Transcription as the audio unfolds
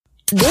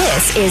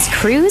This is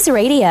Cruise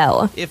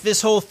Radio. If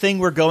this whole thing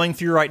we're going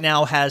through right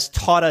now has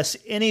taught us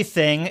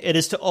anything, it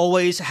is to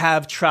always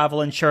have travel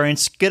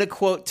insurance. Get a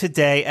quote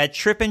today at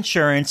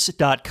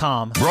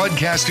tripinsurance.com.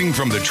 Broadcasting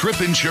from the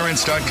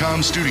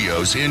tripinsurance.com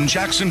studios in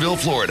Jacksonville,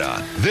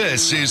 Florida.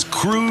 This is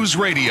Cruise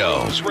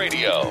Radio.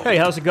 Hey,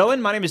 how's it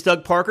going? My name is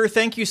Doug Parker.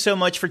 Thank you so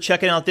much for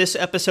checking out this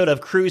episode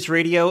of Cruise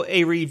Radio,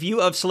 a review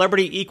of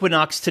Celebrity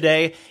Equinox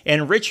today.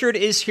 And Richard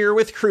is here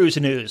with Cruise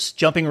News.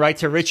 Jumping right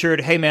to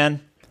Richard. Hey, man.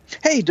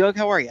 Hey, Doug,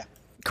 how are you?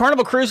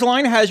 Carnival Cruise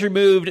Line has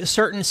removed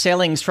certain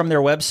sailings from their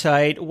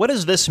website. What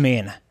does this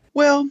mean?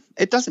 Well,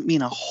 it doesn't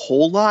mean a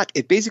whole lot.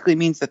 It basically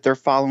means that they're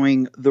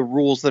following the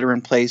rules that are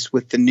in place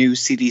with the new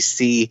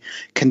CDC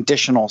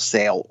conditional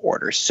sail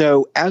order.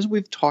 So as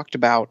we've talked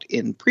about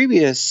in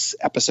previous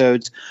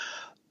episodes,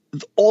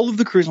 all of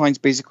the cruise lines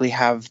basically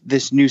have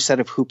this new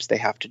set of hoops they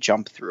have to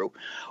jump through.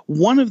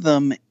 One of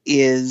them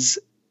is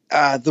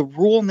the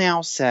rule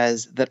now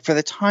says that for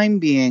the time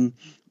being,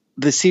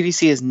 the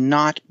CDC is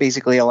not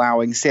basically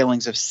allowing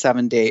sailings of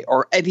 7 days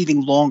or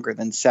anything longer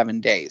than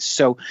 7 days.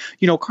 So,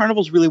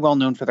 Carnival's really well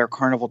known for their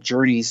Carnival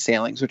Journeys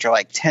sailings, which are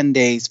like 10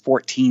 days,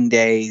 14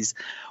 days.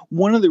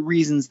 One of the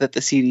reasons that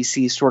the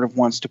CDC sort of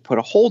wants to put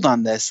a hold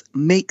on this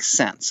makes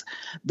sense.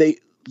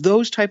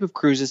 Those type of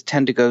cruises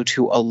tend to go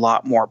to a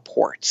lot more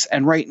ports.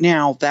 And right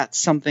now, that's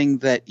something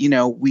that,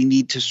 we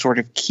need to sort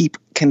of keep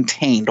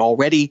contained.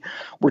 Already,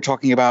 we're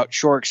talking about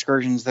shore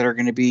excursions that are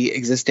going to be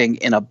existing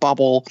in a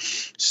bubble.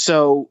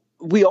 So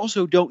we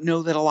also don't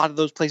know that a lot of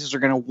those places are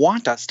going to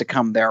want us to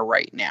come there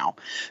right now.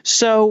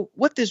 So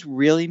what this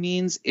really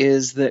means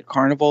is that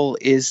Carnival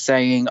is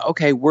saying,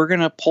 okay, we're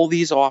going to pull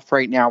these off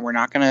right now. We're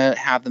not going to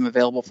have them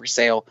available for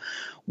sale.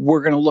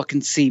 We're going to look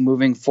and see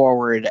moving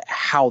forward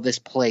how this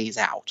plays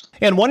out.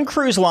 And one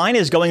cruise line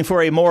is going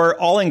for a more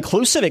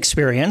all-inclusive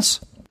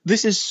experience.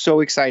 This is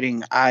so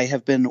exciting. I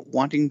have been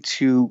wanting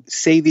to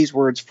say these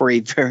words for a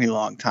very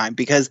long time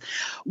because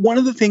one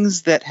of the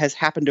things that has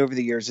happened over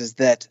the years is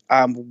that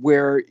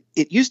where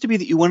it used to be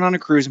that you went on a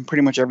cruise and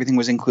pretty much everything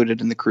was included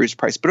in the cruise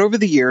price. But over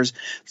the years,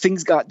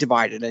 things got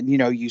divided and,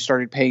 you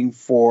started paying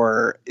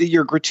for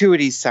your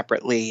gratuities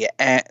separately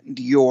and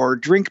your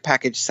drink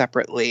package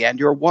separately and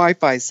your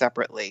Wi-Fi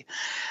separately.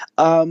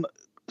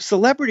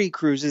 Celebrity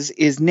Cruises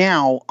is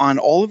now on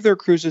all of their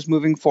cruises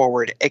moving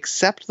forward,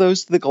 except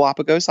those to the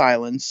Galapagos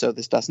Islands. So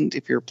this doesn't,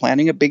 if you're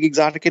planning a big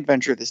exotic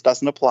adventure, this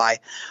doesn't apply.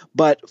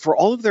 But for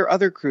all of their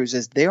other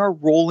cruises, they are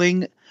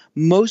rolling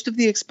most of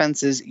the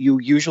expenses you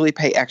usually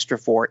pay extra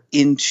for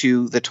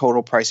into the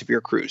total price of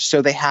your cruise.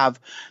 So they have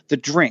the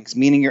drinks,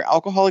 meaning your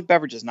alcoholic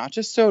beverages, not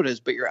just sodas,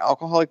 but your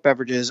alcoholic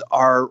beverages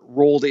are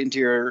rolled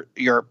into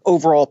your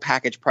overall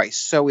package price.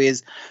 So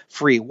is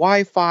free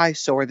Wi-Fi,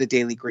 so are the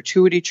daily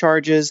gratuity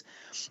charges.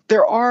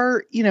 There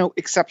are,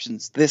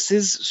 exceptions. This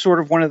is sort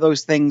of one of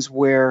those things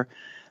where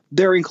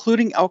they're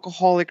including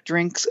alcoholic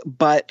drinks,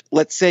 but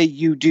let's say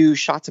you do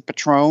shots of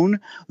Patron,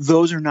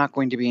 those are not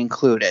going to be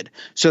included.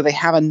 So they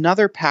have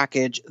another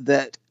package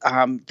that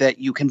that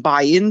you can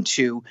buy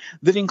into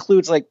that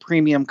includes like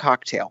premium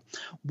cocktail.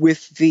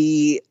 With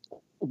the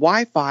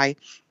Wi-Fi,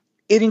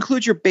 it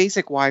includes your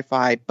basic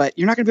Wi-Fi, but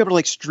you're not going to be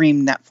able to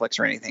stream Netflix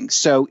or anything.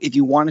 So if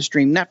you want to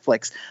stream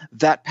Netflix,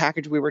 that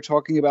package we were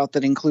talking about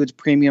that includes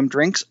premium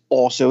drinks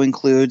also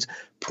includes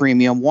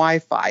premium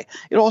Wi-Fi.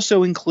 It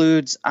also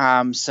includes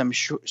some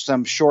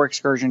shore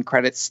excursion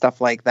credits, stuff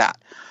like that.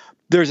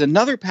 There's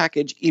another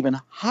package even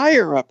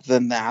higher up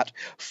than that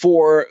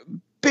for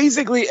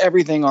basically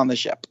everything on the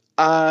ship.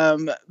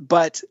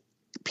 But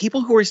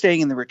people who are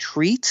staying in the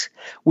retreat,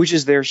 which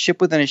is their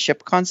ship within a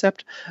ship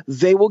concept,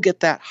 they will get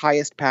that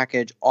highest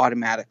package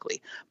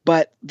automatically.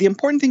 But the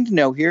important thing to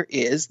know here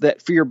is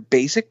that for your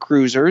basic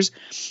cruisers,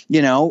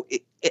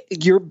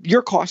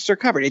 your costs are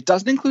covered. It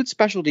doesn't include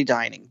specialty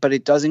dining, but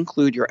it does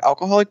include your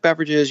alcoholic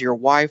beverages, your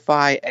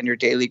Wi-Fi, and your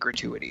daily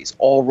gratuities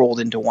all rolled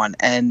into one.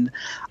 And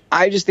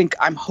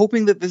I'm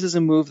hoping that this is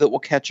a move that will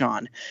catch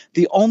on.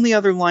 The only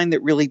other line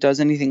that really does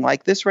anything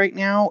like this right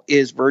now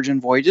is Virgin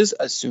Voyages,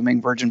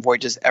 assuming Virgin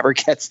Voyages ever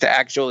gets to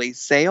actually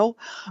sail.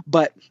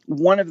 But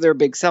one of their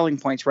big selling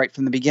points right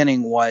from the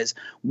beginning was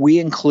we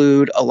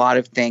include a lot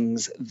of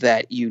things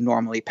that you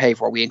normally pay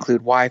for. We include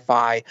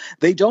Wi-Fi.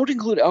 They don't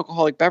include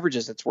alcoholic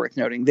beverages, it's worth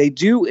noting. They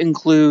do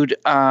include,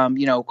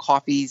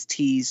 coffees,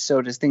 teas,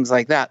 sodas, things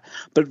like that.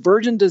 But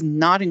Virgin does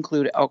not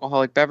include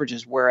alcoholic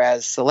beverages,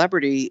 whereas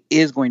Celebrity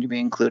is going to be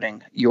including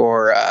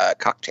your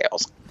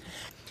cocktails.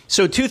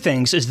 So two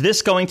things. Is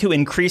this going to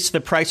increase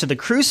the price of the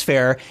cruise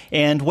fare?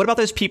 And what about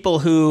those people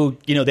who,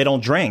 they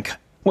don't drink?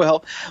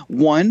 Well,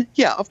 one,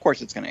 yeah, of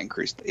course it's going to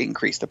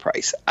increase the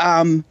price.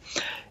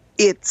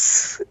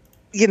 It's,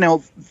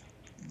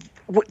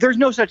 there's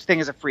no such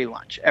thing as a free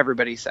lunch,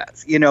 everybody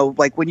says.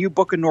 Like when you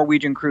book a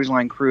Norwegian Cruise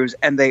Line cruise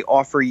and they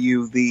offer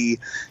you the,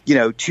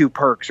 2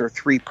 perks or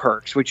 3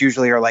 perks, which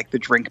usually are like the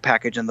drink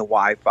package and the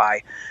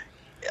Wi-Fi,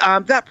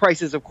 That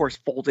price is, of course,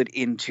 folded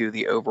into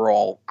the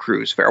overall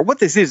cruise fare. What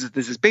this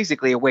is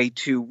basically a way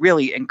to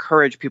really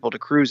encourage people to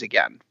cruise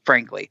again,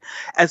 frankly.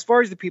 As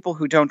far as the people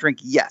who don't drink,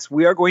 yes,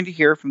 we are going to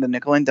hear from the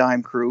nickel and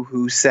dime crew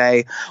who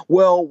say,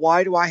 well,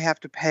 why do I have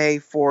to pay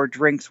for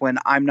drinks when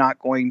I'm not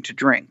going to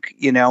drink,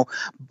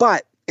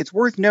 But it's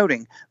worth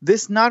noting,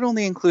 this not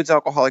only includes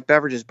alcoholic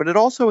beverages, but it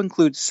also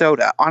includes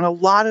soda. On a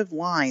lot of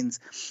lines,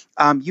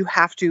 you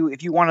have to,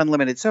 if you want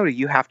unlimited soda,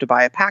 you have to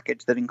buy a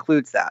package that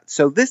includes that.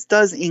 So this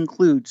does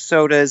include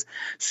sodas,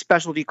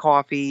 specialty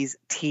coffees,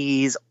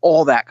 teas,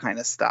 all that kind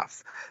of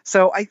stuff.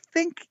 So I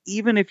think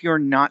even if you're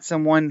not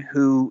someone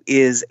who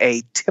is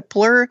a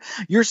tippler,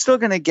 you're still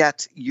going to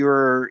get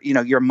your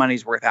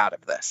money's worth out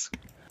of this.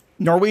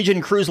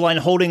 Norwegian Cruise Line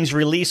Holdings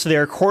released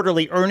their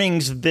quarterly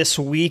earnings this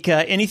week.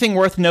 Anything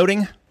worth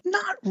noting?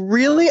 Not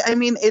really. I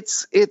mean,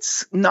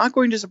 it's not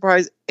going to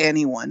surprise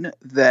anyone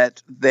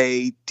that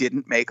they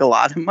didn't make a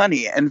lot of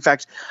money. In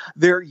fact,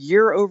 their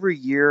year over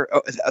year,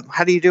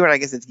 how do you do it? I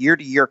guess it's year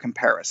to year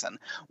comparison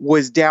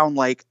was down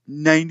like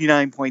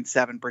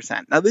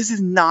 99.7%. Now, this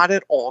is not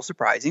at all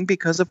surprising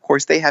because, of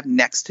course, they have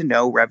next to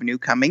no revenue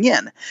coming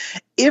in.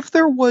 If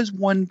there was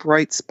one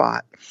bright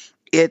spot,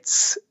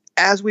 it's,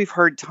 as we've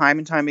heard time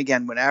and time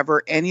again,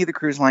 whenever any of the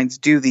cruise lines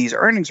do these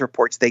earnings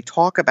reports, they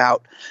talk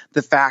about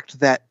the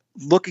fact that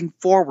looking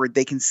forward,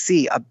 they can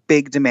see a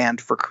big demand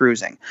for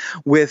cruising.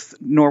 With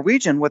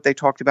Norwegian, what they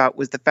talked about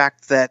was the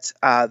fact that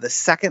the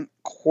second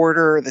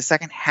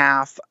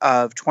half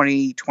of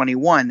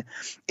 2021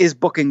 is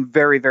booking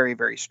very, very,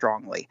 very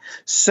strongly.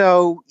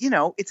 So,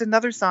 it's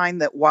another sign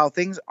that while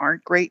things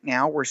aren't great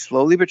now, we're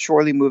slowly but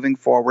surely moving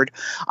forward.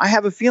 I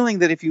have a feeling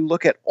that if you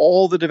look at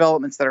all the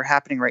developments that are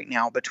happening right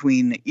now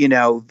between,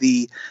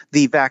 the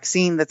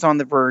vaccine that's on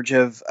the verge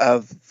of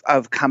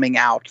coming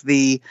out,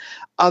 the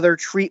other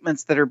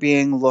treatments that are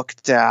being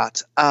looked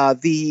at,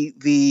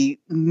 the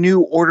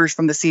new orders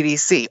from the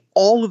CDC,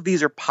 all of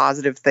these are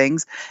positive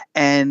things,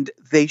 and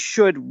they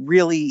should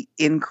really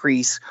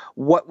increase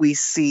what we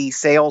see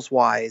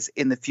sales-wise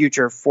in the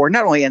future for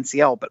not only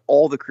NCL, but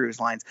all the cruise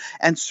lines.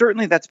 And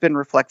certainly that's been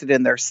reflected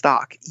in their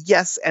stock.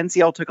 Yes,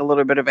 NCL took a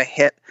little bit of a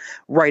hit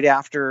right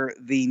after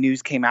the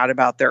news came out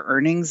about their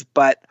earnings,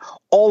 but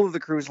all of the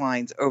cruise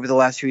lines over the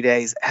last few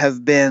days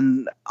have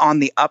been on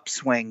the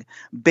upswing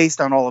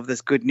based on all of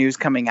this good news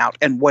coming out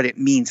and what it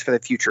means for the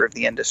future of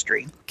the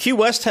industry. Key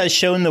West has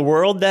shown the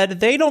world that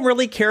they don't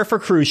really care for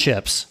cruise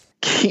ships.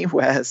 Key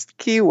West.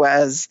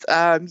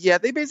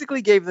 They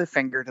basically gave the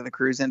finger to the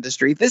cruise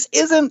industry. This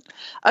is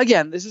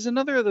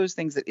another of those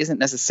things that isn't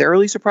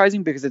necessarily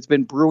surprising because it's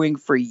been brewing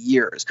for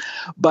years.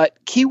 But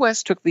Key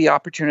West took the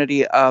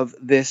opportunity of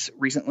this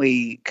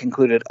recently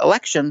concluded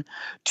election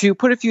to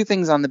put a few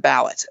things on the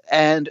ballot.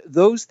 And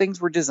those things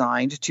were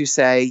designed to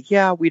say,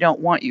 yeah, we don't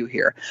want you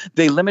here.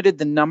 They limited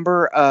the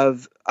number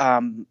of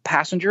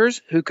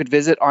passengers who could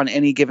visit on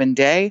any given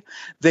day.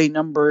 They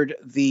numbered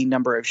the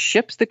number of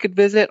ships that could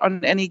visit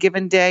on any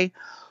given day.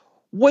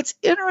 What's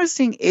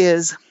interesting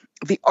is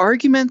the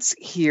arguments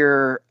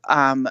here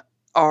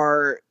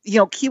are,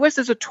 Key West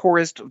is a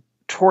tourist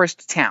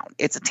town.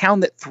 It's a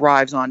town that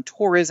thrives on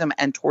tourism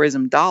and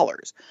tourism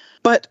dollars.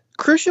 But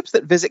cruise ships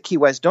that visit Key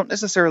West don't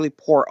necessarily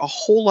pour a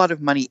whole lot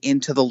of money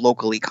into the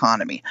local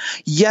economy.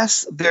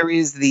 Yes, there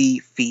is the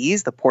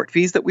fees, the port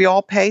fees that we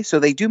all pay, so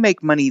they do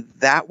make money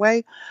that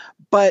way.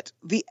 But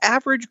the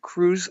average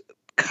cruise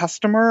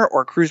customer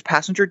or cruise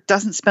passenger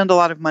doesn't spend a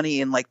lot of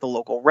money in like the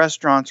local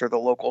restaurants or the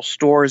local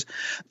stores.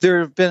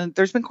 There's been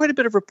quite a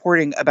bit of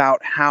reporting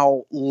about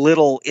how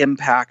little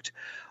impact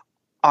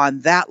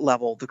on that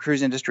level the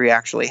cruise industry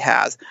actually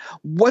has.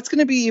 What's going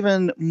to be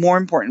even more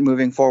important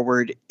moving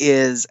forward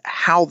is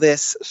how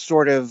this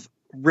sort of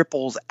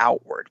ripples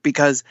outward,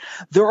 because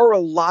there are a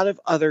lot of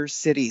other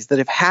cities that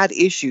have had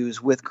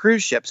issues with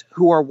cruise ships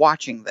who are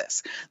watching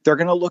this. They're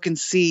going to look and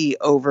see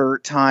over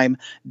time,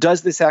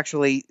 does this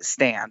actually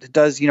stand?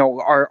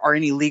 Are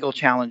any legal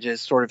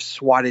challenges sort of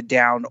swatted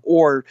down,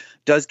 or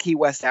does Key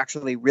West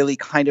actually really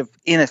kind of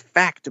in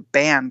effect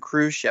ban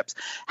cruise ships?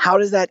 How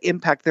does that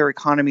impact their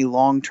economy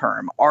long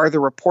term? Are the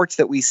reports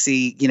that we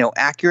see,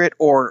 accurate,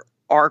 or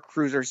are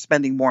cruisers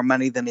spending more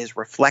money than is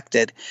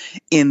reflected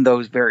in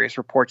those various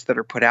reports that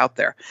are put out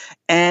there?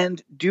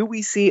 And do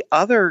we see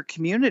other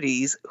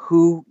communities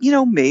who,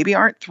 maybe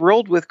aren't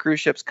thrilled with cruise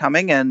ships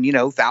coming and,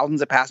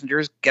 thousands of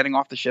passengers getting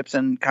off the ships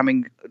and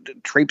coming,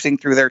 traipsing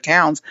through their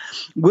towns?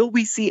 Will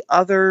we see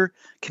other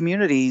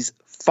communities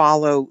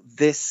follow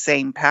this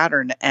same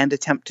pattern and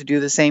attempt to do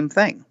the same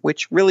thing,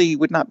 which really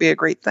would not be a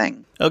great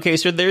thing? Okay,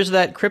 so there's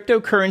that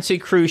cryptocurrency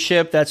cruise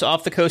ship that's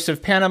off the coast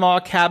of Panama.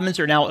 Cabins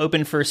are now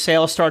open for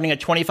sale starting at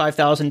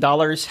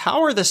 $25,000.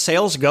 How are the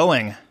sales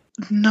going?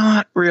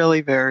 Not really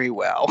very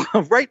well.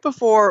 Right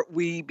before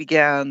we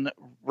began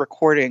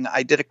recording,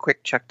 I did a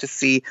quick check to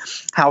see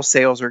how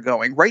sales are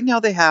going. Right now,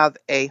 they have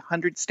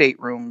 100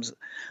 staterooms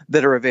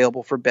that are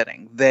available for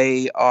bidding.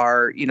 They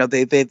are,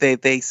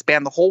 they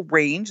span the whole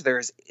range.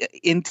 There's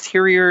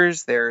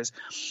interiors, there's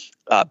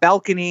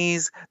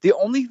balconies. The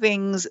only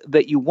things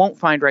that you won't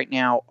find right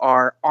now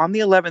are on the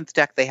 11th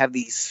deck. They have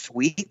these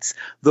suites.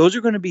 Those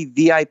are going to be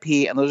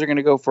VIP, and those are going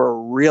to go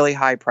for really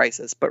high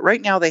prices. But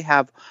right now they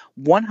have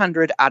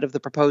 100 out of the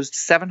proposed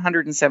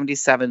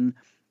 777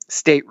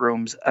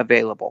 staterooms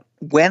available.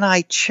 When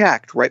I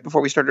checked right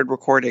before we started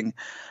recording,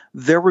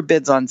 there were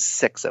bids on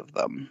 6 of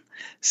them.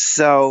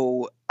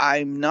 So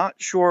I'm not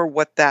sure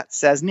what that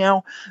says.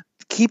 Now,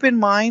 keep in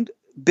mind,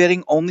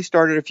 bidding only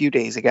started a few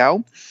days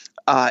ago.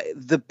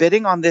 The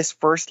bidding on this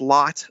first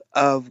lot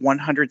of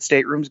 100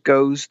 staterooms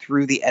goes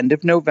through the end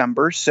of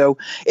November. So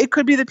it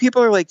could be that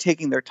people are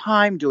taking their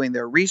time, doing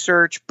their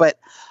research, but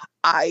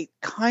I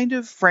kind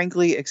of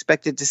frankly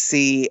expected to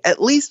see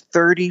at least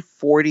 30,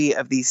 40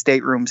 of these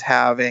staterooms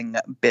having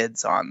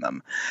bids on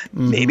them.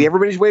 Mm-hmm. Maybe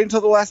everybody's waiting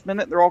until the last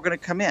minute and they're all going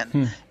to come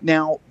in.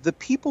 Now, the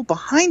people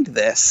behind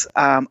this,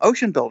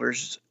 Ocean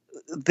Builders,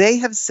 they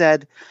have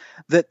said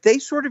that they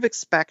sort of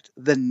expect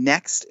the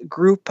next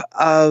group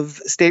of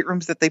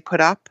staterooms that they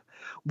put up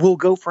will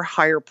go for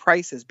higher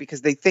prices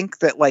because they think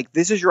that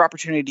this is your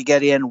opportunity to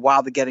get in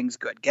while the getting's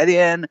good. Get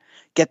in,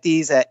 get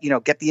these at,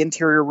 get the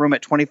interior room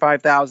at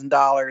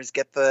 $25,000,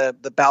 get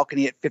the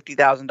balcony at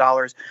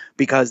 $50,000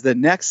 because the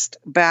next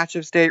batch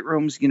of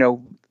staterooms,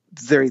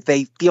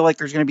 they feel like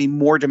there's going to be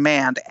more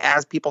demand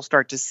as people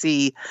start to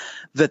see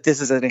that this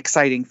is an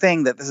exciting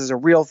thing, that this is a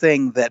real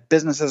thing, that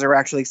businesses are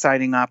actually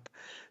signing up.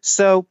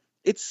 So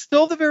it's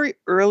still the very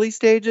early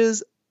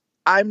stages.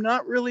 I'm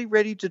not really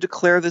ready to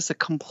declare this a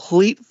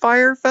complete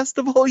fire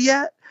festival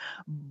yet,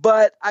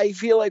 but I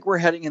feel like we're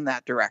heading in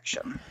that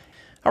direction.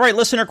 All right,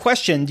 listener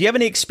question. Do you have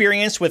any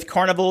experience with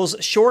Carnival's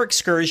Shore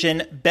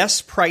Excursion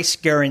Best Price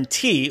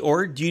Guarantee,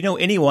 or do you know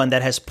anyone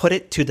that has put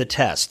it to the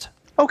test?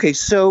 Okay,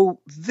 so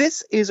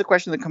this is a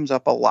question that comes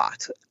up a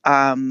lot.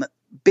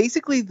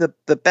 Basically, the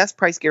best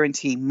price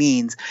guarantee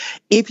means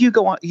if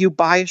you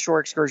buy a shore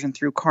excursion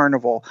through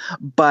Carnival,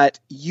 but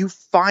you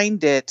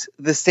find it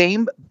the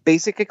same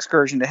basic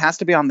excursion, it has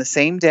to be on the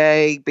same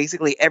day.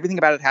 Basically, everything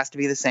about it has to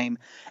be the same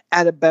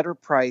at a better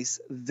price.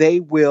 They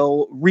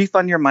will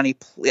refund your money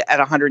at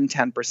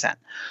 110%.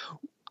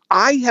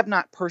 I have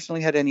not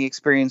personally had any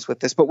experience with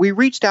this, but we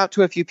reached out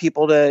to a few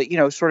people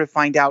to, sort of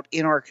find out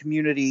in our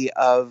community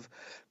of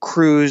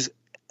cruise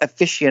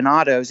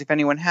aficionados if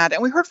anyone had,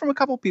 and we heard from a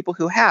couple of people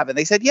who have, and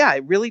they said, yeah,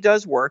 it really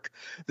does work.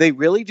 They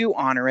really do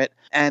honor it,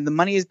 and the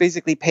money is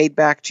basically paid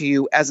back to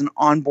you as an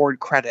onboard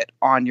credit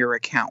on your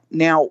account.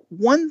 Now,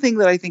 one thing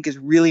that I think is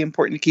really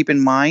important to keep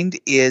in mind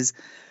is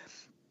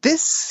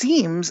this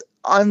seems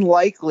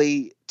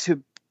unlikely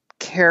to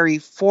carry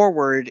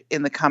forward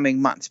in the coming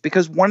months,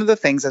 because one of the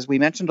things, as we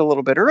mentioned a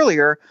little bit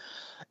earlier,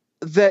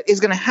 that is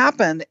going to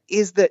happen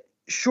is that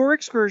shore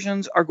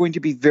excursions are going to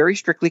be very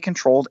strictly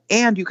controlled,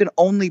 and you can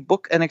only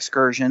book an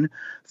excursion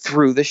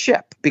through the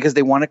ship because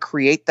they want to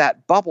create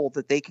that bubble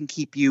that they can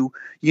keep you,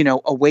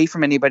 away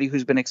from anybody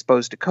who's been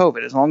exposed to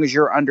COVID. As long as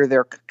you're under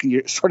their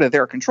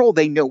control,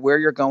 they know where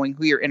you're going,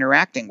 who you're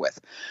interacting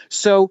with.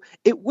 So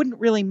it wouldn't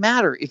really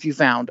matter if you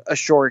found a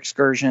shore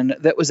excursion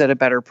that was at a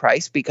better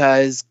price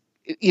because,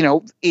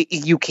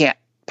 you can't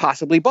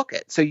possibly book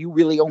it. So you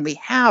really only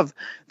have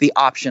the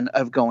option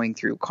of going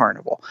through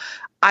Carnival.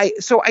 I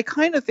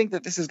kind of think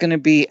that this is going to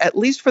be, at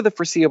least for the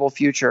foreseeable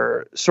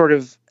future, sort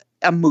of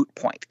a moot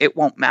point. It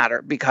won't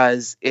matter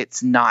because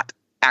it's not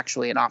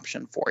actually an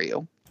option for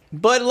you.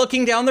 But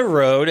looking down the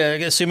road,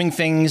 assuming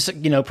things,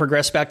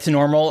 progress back to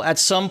normal, at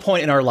some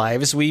point in our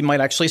lives, we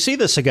might actually see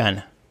this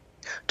again.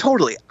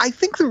 Totally. I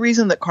think the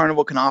reason that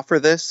Carnival can offer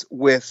this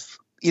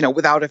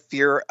without a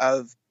fear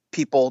of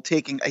people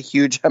taking a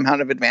huge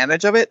amount of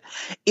advantage of it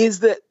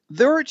is that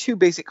there are 2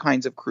 basic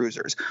kinds of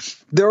cruisers.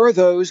 There are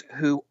those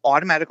who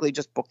automatically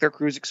just book their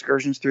cruise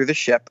excursions through the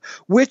ship,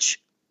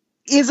 which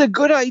is a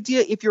good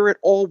idea if you're at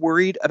all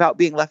worried about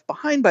being left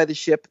behind by the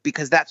ship,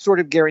 because that sort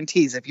of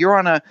guarantees if you're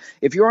on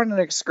an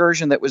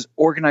excursion that was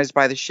organized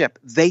by the ship,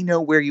 they know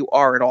where you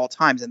are at all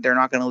times and they're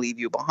not going to leave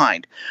you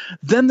behind.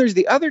 Then there's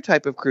the other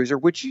type of cruiser,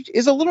 which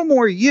is a little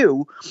more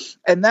you,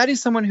 and that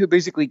is someone who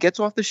basically gets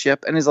off the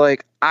ship and is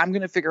like, I'm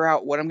going to figure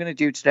out what I'm going to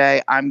do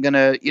today. I'm going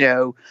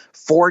to,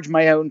 forge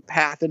my own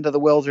path into the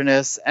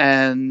wilderness,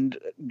 and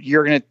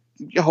you're going to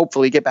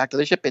hopefully get back to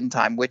the ship in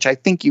time, which I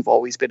think you've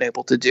always been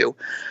able to do.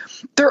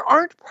 There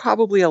aren't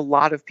probably a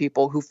lot of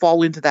people who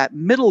fall into that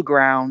middle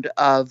ground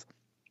of,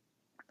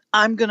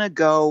 I'm going to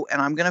go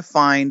and I'm going to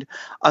find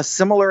a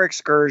similar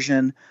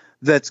excursion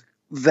that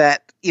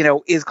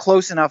is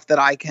close enough that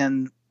I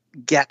can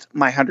get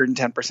my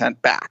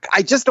 110% back.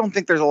 I just don't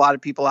think there's a lot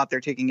of people out there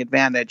taking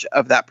advantage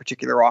of that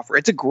particular offer.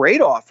 It's a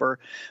great offer,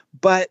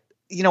 but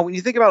when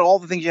you think about all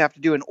the things you have to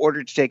do in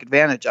order to take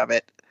advantage of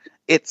it,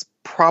 it's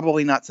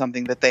probably not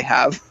something that they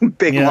have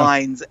big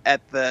lines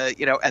at the,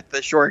 at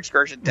the shore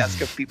excursion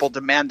desk of people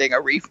demanding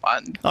a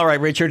refund. All right,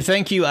 Richard,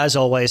 thank you as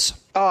always.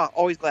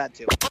 Always glad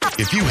to.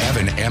 If you have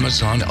an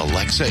Amazon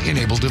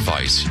Alexa-enabled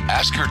device,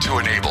 ask her to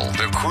enable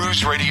the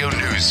Cruise Radio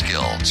News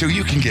skill so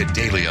you can get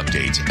daily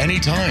updates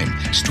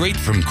anytime, straight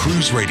from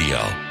Cruise Radio.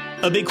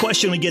 A big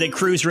question we get at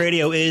Cruise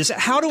Radio is,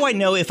 how do I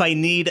know if I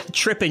need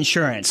trip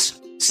insurance?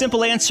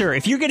 Simple answer.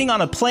 If you're getting on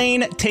a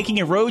plane,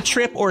 taking a road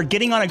trip, or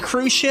getting on a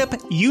cruise ship,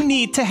 you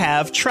need to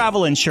have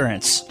travel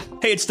insurance.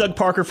 Hey, it's Doug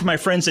Parker from my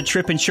friends at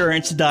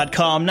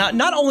tripinsurance.com.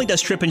 Not only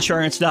does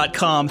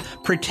tripinsurance.com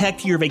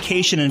protect your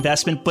vacation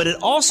investment, but it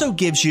also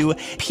gives you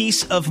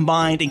peace of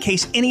mind in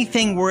case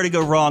anything were to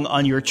go wrong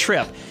on your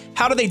trip.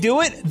 How do they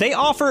do it? They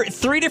offer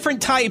 3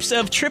 different types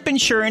of trip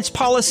insurance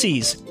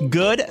policies.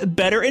 Good,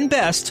 better, and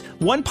best.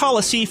 One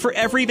policy for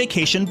every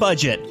vacation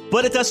budget.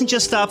 But it doesn't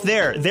just stop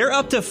there. They're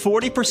up to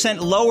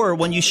 40% lower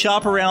when you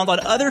shop around on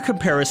other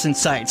comparison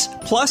sites.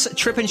 Plus,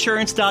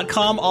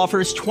 tripinsurance.com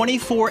offers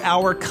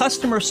 24-hour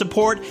customer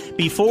support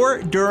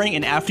before, during,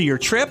 and after your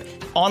trip,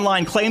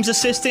 online claims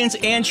assistance,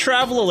 and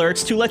travel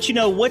alerts to let you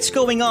know what's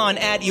going on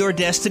at your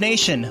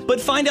destination. But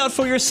find out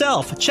for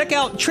yourself. Check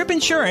out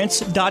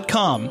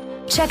tripinsurance.com.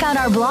 Check out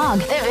our blog,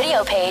 the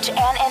video page,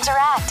 and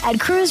interact at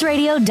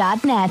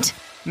cruiseradio.net.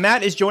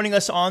 Matt is joining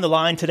us on the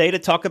line today to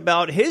talk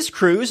about his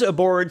cruise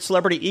aboard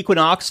Celebrity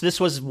Equinox. This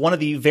was one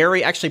of the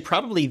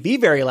probably the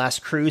very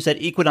last cruise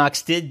that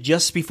Equinox did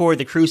just before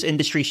the cruise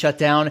industry shut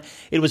down.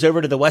 It was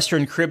over to the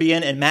Western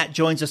Caribbean, and Matt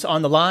joins us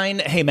on the line.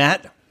 Hey,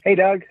 Matt. Hey,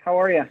 Doug. How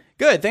are you?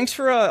 Good. Thanks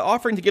for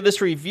offering to give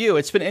this review.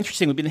 It's been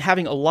interesting. We've been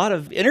having a lot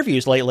of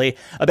interviews lately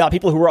about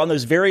people who were on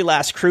those very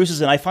last cruises,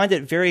 and I find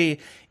it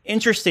very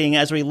interesting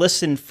as we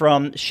listen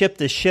from ship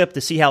to ship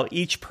to see how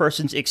each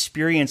person's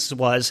experience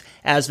was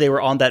as they were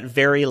on that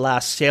very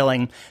last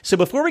sailing. So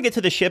before we get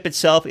to the ship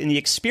itself and the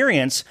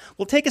experience,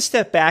 we'll take a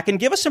step back and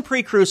give us some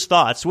pre-cruise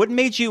thoughts. What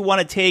made you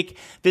want to take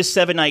this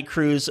 7-night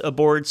cruise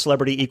aboard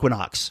Celebrity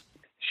Equinox?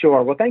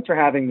 Sure. Well, thanks for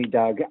having me,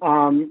 Doug.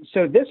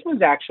 So this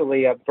was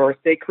actually a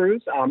birthday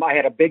cruise. I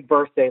had a big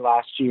birthday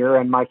last year,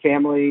 and my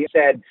family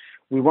said,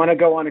 we want to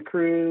go on a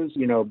cruise,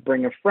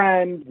 bring a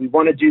friend. We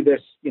want to do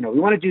this, we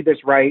want to do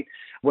this right.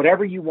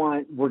 Whatever you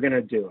want, we're going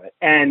to do it.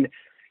 And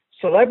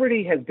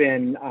Celebrity has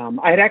been,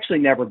 I had actually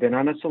never been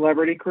on a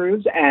Celebrity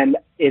cruise, and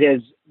it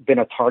has been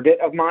a target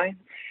of mine.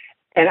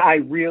 And I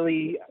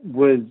really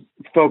was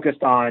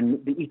focused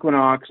on the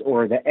Equinox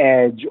or the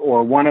Edge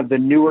or one of the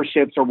newer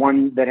ships or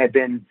one that had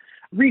been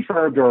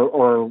refurbed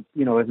or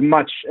as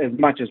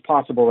much as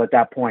possible at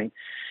that point.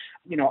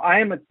 I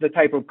am the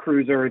type of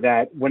cruiser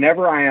that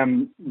whenever I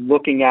am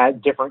looking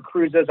at different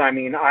cruises,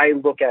 I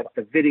look at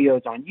the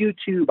videos on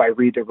YouTube, I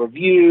read the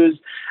reviews.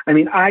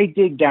 I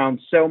dig down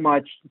so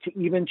much to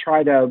even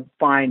try to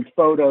find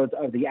photos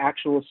of the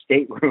actual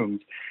staterooms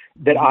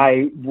that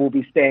I will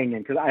be staying in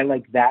because I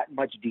like that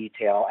much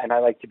detail and I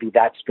like to be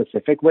that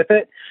specific with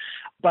it.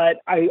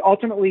 But I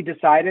ultimately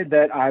decided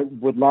that I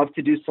would love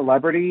to do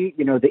Celebrity.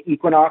 The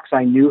Equinox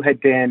I knew had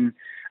been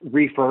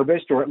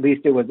refurbished, or at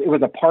least it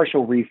was a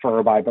partial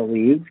refurb, I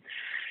believe.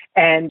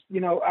 And,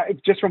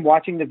 just from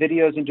watching the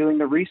videos and doing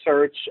the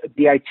research,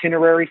 the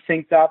itinerary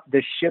synced up,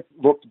 the ship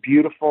looked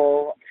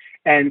beautiful.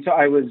 And so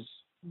I was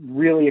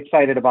really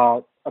excited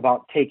about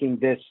taking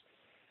this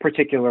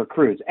particular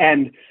cruise.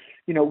 And,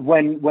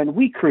 when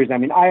we cruise,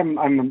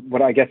 I'm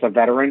what I guess a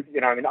veteran,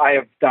 I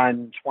have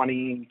done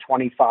 20,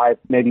 25,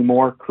 maybe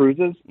more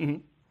cruises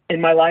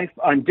in my life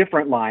on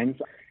different lines.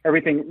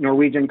 Everything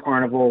Norwegian,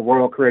 Carnival,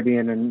 Royal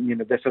Caribbean, and,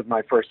 this was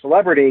my first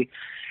Celebrity.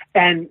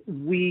 And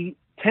we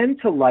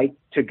tend to like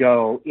to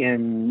go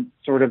in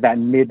sort of that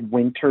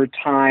midwinter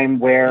time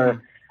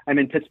where I'm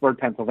in Pittsburgh,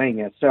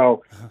 Pennsylvania.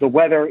 So the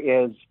weather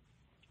is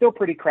still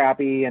pretty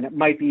crappy, and it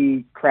might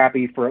be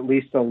crappy for at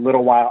least a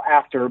little while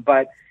after,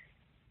 but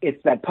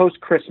it's that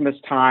post-Christmas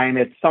time.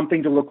 It's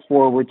something to look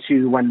forward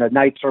to when the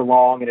nights are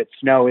long and it's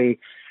snowy,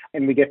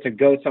 and we get to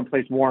go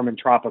someplace warm and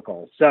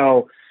tropical.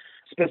 So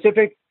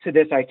specific to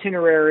this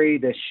itinerary,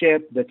 the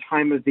ship, the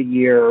time of the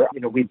year,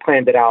 we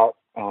planned it out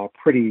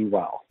pretty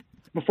well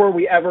before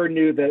we ever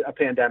knew that a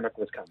pandemic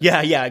was coming.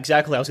 Yeah,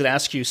 exactly. I was going to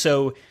ask you.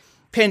 So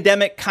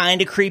pandemic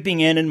kind of creeping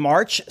in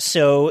March.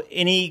 So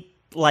any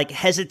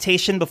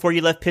hesitation before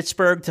you left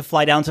Pittsburgh to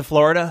fly down to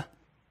Florida?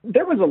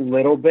 There was a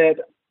little bit.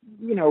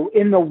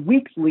 In the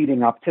weeks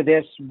leading up to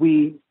this,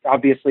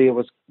 it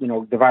was,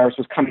 the virus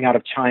was coming out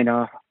of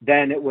China.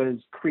 Then it was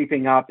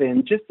creeping up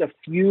in just a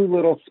few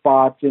little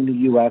spots in the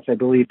U.S. I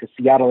believe the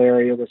Seattle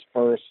area was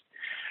first.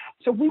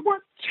 So we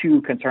weren't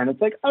too concerned.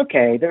 It's like,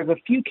 okay, there's a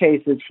few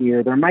cases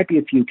here. There might be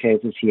a few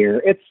cases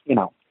here. It's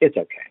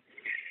okay.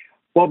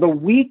 Well, the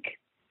week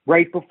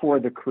right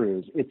before the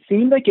cruise, it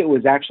seemed like it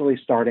was actually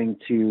starting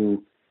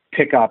to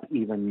pick up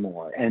even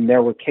more. And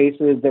there were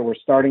cases that were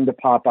starting to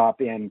pop up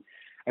in,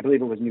 I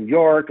believe it was New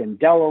York and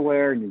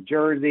Delaware, New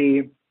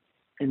Jersey.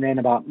 And then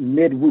about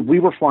we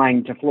were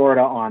flying to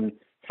Florida on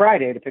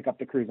Friday to pick up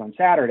the cruise on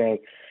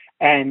Saturday.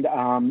 And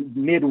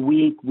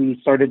midweek, we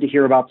started to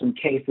hear about some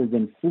cases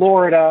in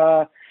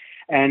Florida.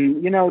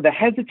 And, the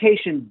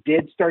hesitation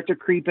did start to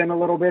creep in a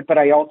little bit, but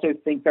I also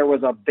think there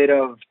was a bit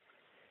of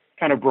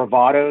kind of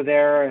bravado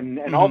there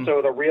and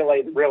also the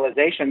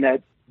realization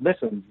that,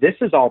 listen, this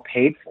is all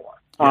paid for.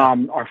 Yeah.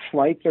 Our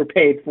flights are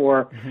paid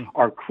for,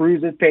 our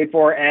cruise is paid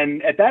for.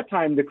 And at that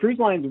time, the cruise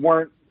lines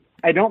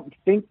I don't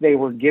think they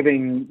were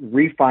giving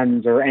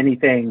refunds or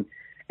anything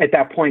at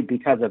that point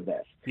because of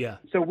this. Yeah.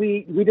 So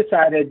we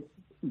decided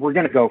we're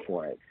going to go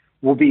for it.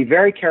 We'll be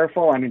very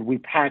careful. I mean, we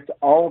packed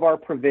all of our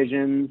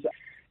provisions.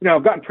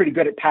 I've gotten pretty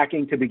good at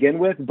packing to begin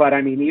with, but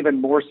I mean,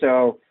 even more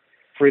so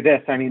for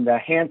this. I mean, the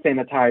hand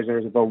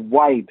sanitizers, the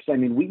wipes. I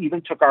mean, we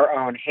even took our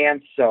own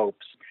hand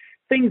soaps,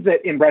 things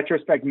that in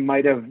retrospect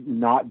might have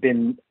not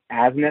been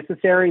as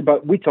necessary,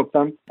 but we took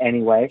them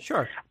anyway.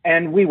 Sure.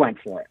 And we went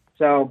for it.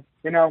 So,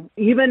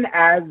 even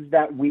as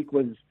that week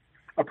was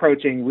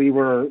approaching, we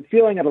were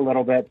feeling it a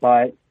little bit,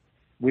 but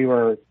we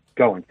were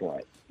going for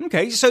it.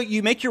 Okay, so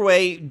you make your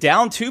way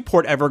down to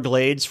Port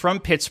Everglades from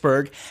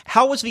Pittsburgh.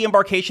 How was the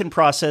embarkation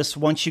process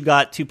once you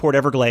got to Port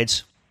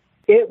Everglades?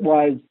 It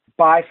was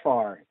by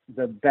far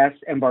the best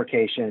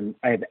embarkation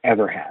I've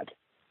ever had,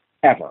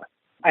 ever.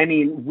 I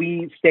mean,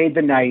 we stayed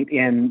the night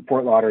in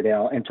Fort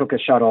Lauderdale and took a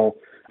shuttle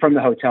from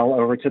the hotel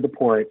over to the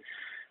port.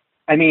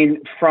 I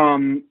mean,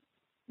 from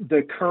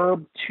the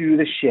curb to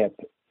the ship,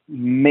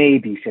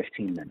 maybe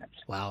 15 minutes.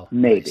 Wow.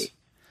 Maybe.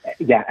 Nice.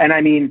 Yeah, and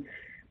I mean,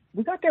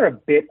 we got there a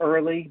bit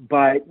early,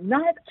 but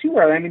not too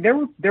early. I mean,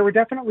 there were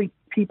definitely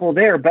people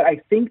there, but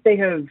I think they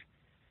have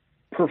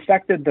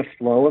perfected the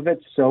flow of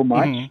it so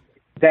much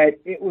that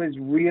it was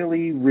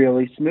really,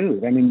 really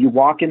smooth. I mean, you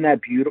walk in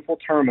that beautiful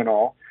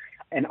terminal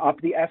and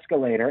up the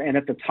escalator, and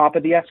at the top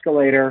of the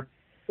escalator,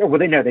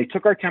 they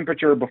took our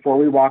temperature before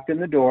we walked in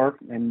the door,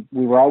 and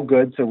we were all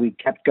good, so we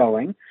kept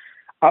going.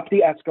 Up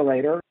the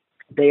escalator,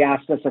 they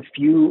asked us a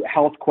few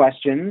health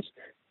questions.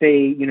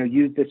 They,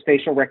 used this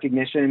facial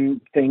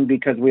recognition thing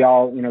because we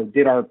all,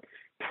 did our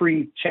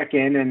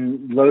pre-check-in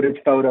and loaded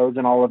photos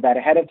and all of that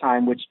ahead of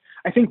time, which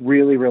I think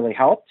really, really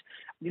helped.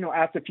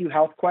 Asked a few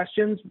health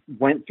questions,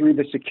 went through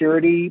the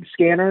security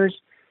scanners,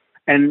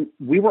 and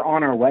we were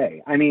on our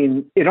way. I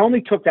mean, it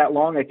only took that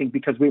long, I think,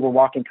 because we were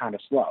walking kind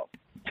of slow.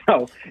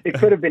 So it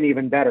could have been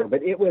even better,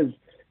 but it was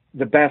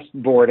the best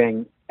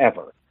boarding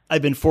ever.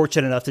 I've been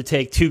fortunate enough to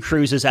take 2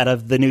 cruises out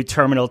of the new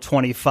Terminal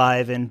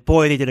 25, and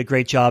boy, they did a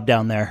great job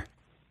down there.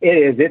 It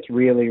is. It's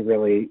really,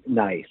 really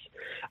nice.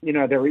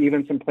 There were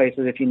even some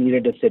places if you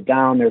needed to sit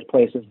down, there's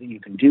places that you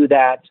can do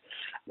that.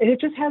 And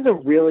it just has a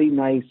really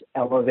nice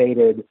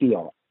elevated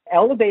feel.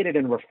 Elevated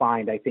and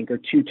refined, I think, are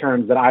 2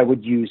 terms that I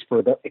would use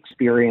for the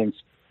experience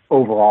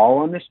overall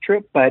on this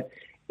trip. But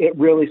it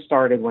really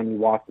started when you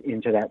walked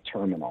into that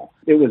terminal.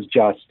 It was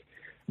just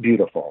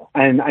beautiful.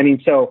 And I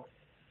mean, so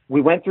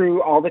we went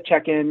through all the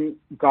check-in,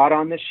 got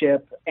on the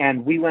ship,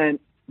 and we went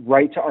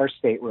right to our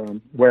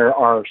stateroom where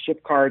our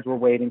ship cards were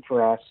waiting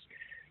for us.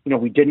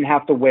 We didn't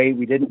have to wait.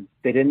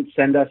 They didn't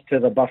send us to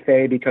the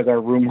buffet because our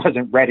room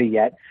wasn't ready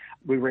yet.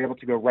 We were able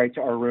to go right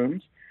to our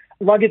rooms.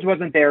 Luggage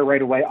wasn't there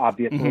right away,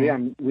 obviously.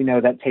 We know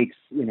that takes,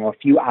 a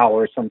few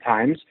hours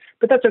sometimes,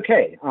 but that's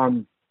okay.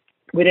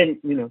 We didn't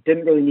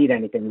really need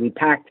anything. We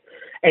packed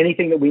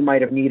anything that we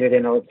might have needed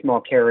in a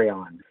small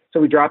carry-on. So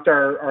we dropped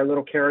our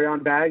little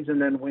carry-on bags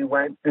and then we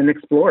went and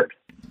explored.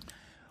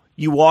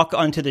 You walk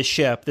onto the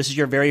ship. This is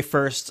your very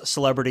first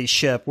celebrity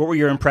ship. What were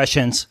your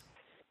impressions?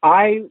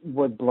 I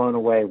was blown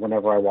away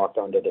whenever I walked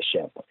onto the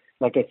ship.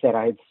 Like I said,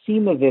 I had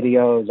seen the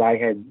videos,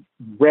 I had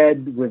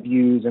read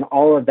reviews and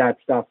all of that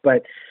stuff,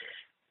 but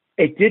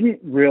it didn't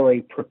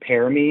really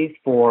prepare me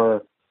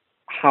for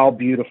how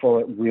beautiful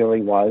it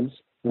really was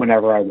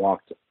whenever I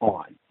walked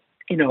on.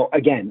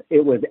 Again,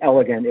 it was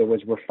elegant, it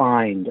was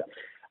refined.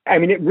 I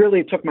mean, it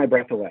really took my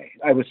breath away.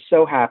 I was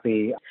so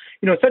happy.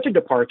 Such a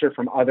departure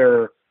from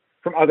other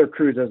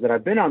cruises that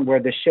I've been on where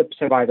the ships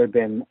have either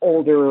been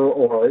older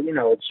or,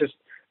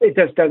 it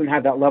just doesn't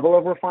have that level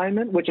of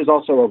refinement, which is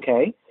also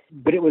okay.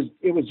 But it was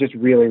just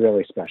really,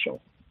 really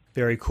special.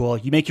 Very cool.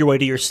 You make your way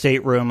to your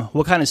stateroom.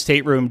 What kind of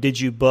stateroom did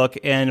you book,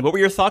 and what were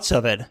your thoughts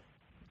of it?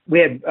 We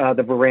had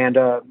the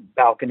veranda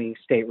balcony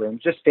stateroom,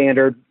 just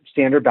standard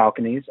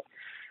balconies.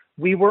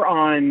 We were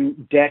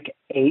on deck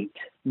 8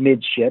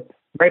 midship,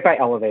 right by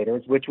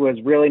elevators, which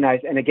was really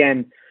nice. And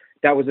again,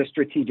 that was a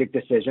strategic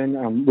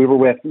decision. We were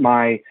with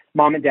my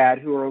mom and dad,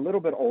 who are a little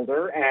bit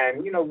older,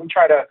 and, we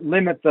try to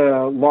limit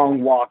the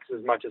long walks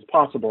as much as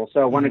possible. So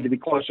I wanted to be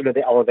closer to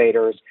the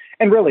elevators,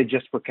 and really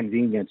just for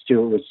convenience,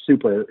 too. It was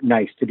super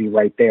nice to be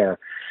right there.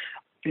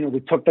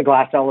 We took the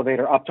glass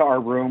elevator up to our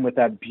room with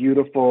that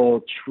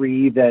beautiful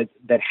tree that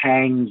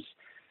hangs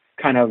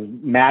kind of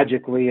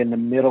magically in the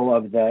middle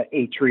of the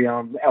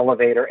atrium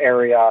elevator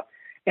area,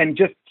 and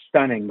just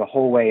stunning the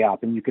whole way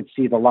up. And you could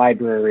see the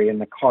library and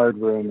the card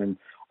room and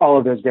all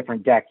of those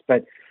different decks.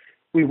 But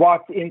we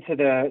walked into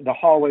the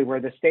hallway where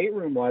the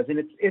stateroom was, and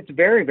it's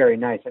very, very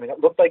nice. I mean, it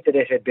looked like that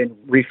it had been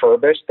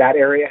refurbished. That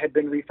area had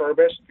been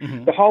refurbished.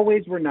 The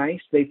hallways were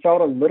nice. They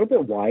felt a little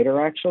bit wider,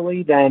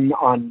 actually, than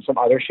on some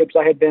other ships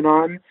I had been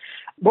on.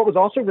 What was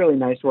also really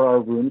nice where our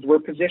rooms were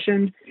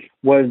positioned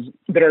was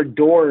that our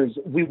doors,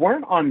 we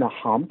weren't on the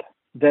hump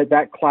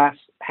that class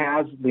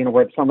has,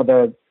 where some of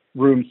the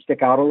rooms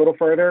stick out a little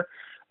further,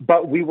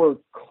 but we were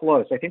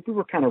close. I think we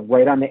were kind of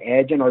right on the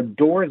edge, and our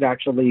doors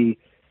actually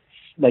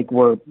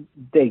were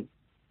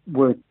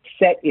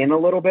set in a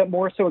little bit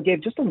more. So it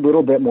gave just a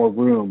little bit more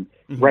room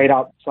right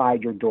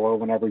outside your door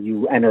whenever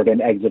you entered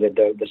and exited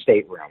the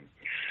stateroom.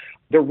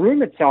 The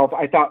room itself,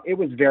 I thought it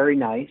was very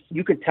nice.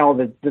 You could tell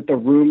that the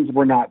rooms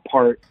were not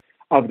part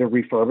of the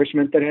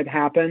refurbishment that had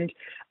happened.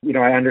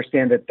 I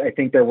understand that I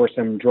think there were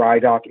some dry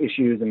dock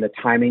issues and the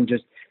timing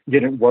just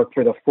didn't work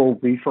for the full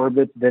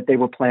refurb that they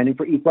were planning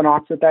for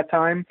Equinox at that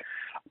time.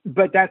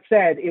 But that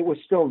said, it was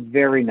still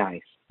very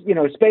nice.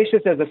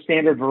 Spacious as a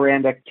standard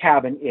veranda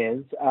cabin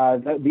is,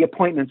 the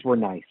appointments were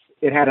nice.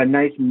 It had a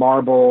nice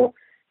marble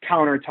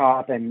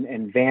countertop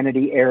and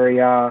vanity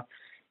area.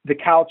 The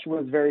couch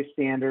was very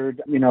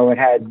standard. It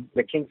had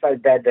the king size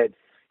bed that,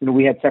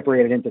 we had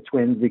separated into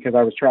twins because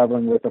I was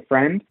traveling with a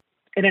friend,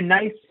 and a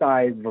nice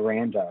size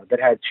veranda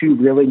that had two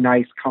really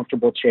nice,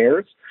 comfortable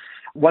chairs.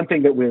 One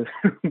thing that was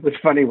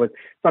funny was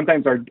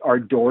sometimes our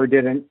door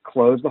didn't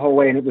close the whole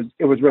way, and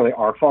it was really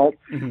our fault.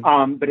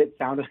 But it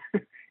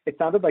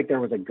sounded like there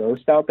was a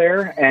ghost out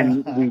there,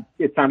 and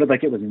it sounded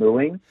like it was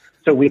mooing.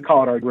 So we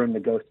called our room the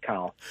ghost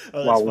cow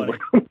while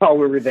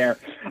we were there.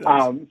 But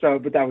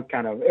that was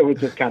it was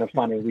just kind of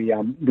funny. We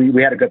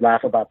had a good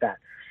laugh about that.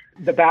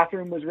 The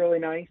bathroom was really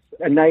nice,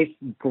 a nice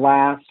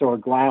glass or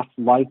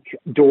glass-like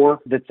door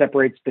that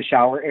separates the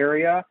shower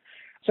area.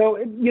 So,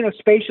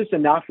 spacious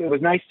enough. It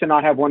was nice to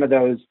not have one of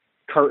those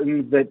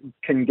curtains that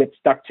can get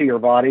stuck to your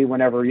body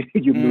whenever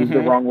you move the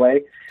wrong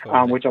way,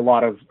 which a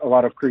lot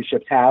of cruise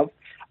ships have.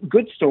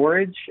 Good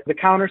storage. The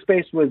counter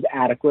space was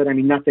adequate. I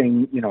mean,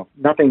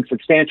 nothing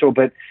substantial,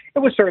 but it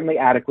was certainly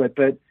adequate.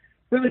 But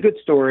really good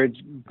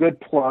storage, good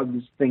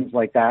plugs, things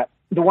like that.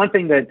 The one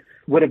thing that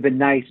would have been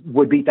nice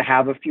would be to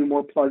have a few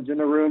more plugs in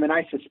the room. And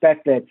I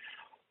suspect that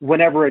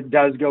whenever it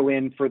does go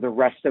in for the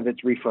rest of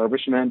its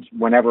refurbishment,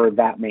 whenever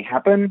that may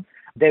happen,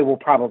 they will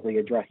probably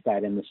address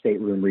that in the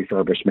stateroom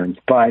refurbishment.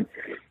 But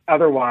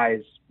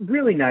otherwise,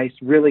 really nice,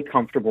 really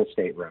comfortable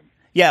stateroom.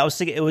 Yeah, I was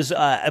thinking it was,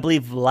 I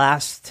believe,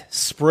 last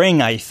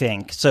spring, I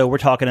think. So we're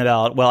talking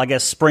about, I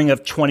guess spring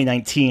of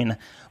 2019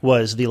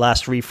 was the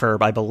last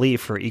refurb, I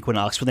believe, for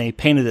Equinox, when they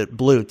painted it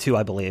blue, too,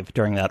 I believe,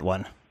 during that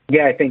one.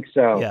 Yeah, I think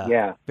so.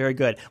 Yeah. Very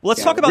good. Well,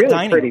 let's talk about really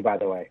dining. Pretty, by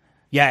the way.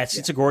 Yeah,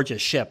 it's a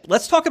gorgeous ship.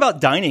 Let's talk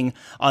about dining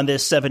on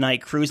this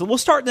 7-night cruise. We'll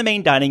start in the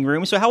main dining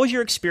room. So how was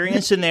your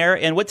experience in there,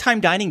 and what time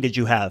dining did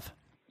you have?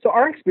 So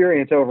our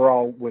experience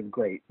overall was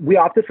great. We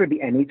opted for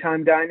the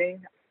anytime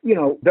dining.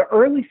 The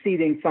early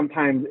seating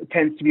sometimes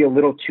tends to be a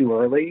little too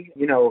early,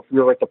 if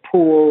you're at the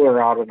pool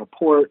or out on the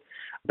port.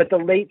 But the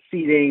late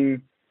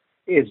seating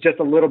is just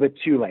a little bit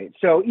too late.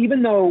 So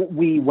even though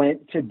we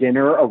went to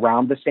dinner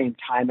around the same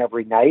time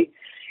every night,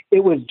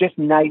 it was just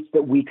nice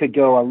that we could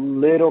go a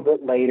little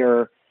bit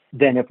later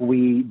than if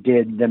we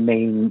did the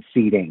main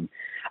seating.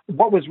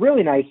 What was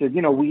really nice is,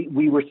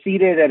 we were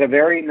seated at a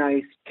very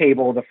nice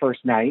table the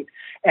first night,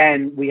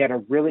 and we had a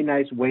really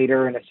nice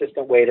waiter and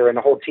assistant waiter, and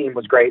the whole team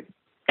was great.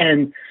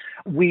 And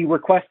we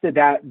requested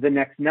that the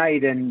next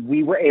night, and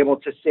we were able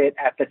to sit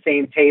at the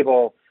same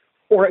table,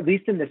 or at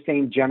least in the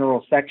same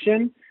general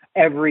section,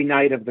 every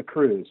night of the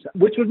cruise,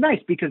 which was nice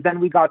because then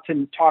we got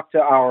to talk to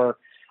our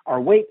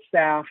wait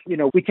staff.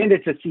 We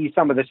tended to see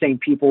some of the same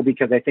people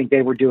because I think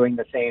they were doing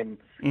the same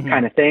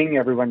kind of thing.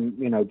 Everyone,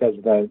 does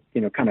the,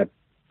 kind of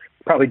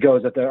probably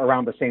goes at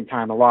around the same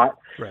time a lot.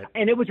 Right.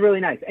 And it was really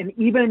nice. And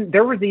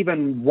there was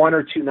even 1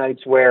 or 2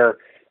 nights where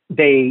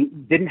they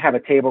didn't have a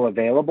table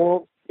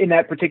available in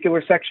that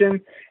particular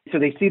section. So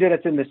they seated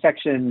us in the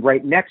section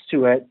right next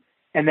to it.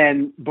 And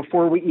then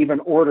before we even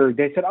ordered,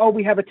 they said,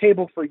 we have a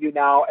table for you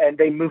now. And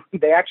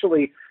they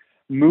actually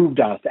moved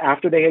us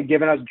after they had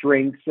given us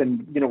drinks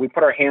and, we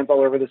put our hands all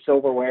over the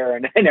silverware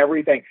and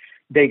everything.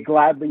 They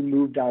gladly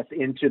moved us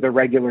into the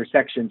regular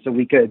section so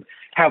we could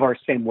have our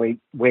same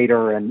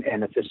waiter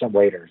and assistant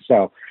waiter.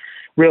 So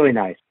really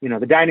nice.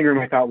 The dining room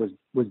I thought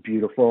was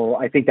beautiful.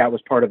 I think that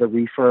was part of the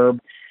refurb.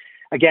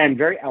 Again,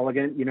 very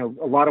elegant,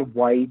 a lot of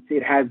white.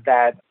 It has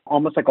that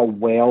almost like a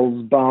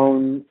whale's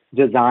bone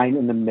design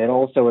in the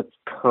middle. So it's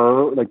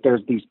curved, like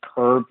there's these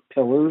curved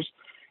pillars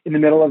in the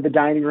middle of the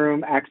dining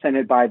room,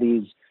 accented by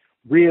these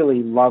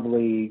really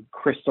lovely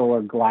crystal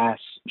or glass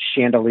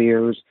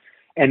chandeliers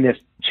and this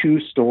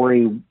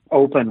 2-story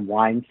open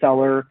wine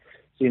cellar.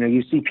 So,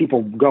 you see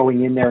people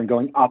going in there and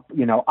going up,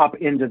 up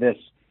into this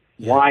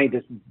wine,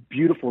 this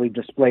beautifully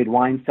displayed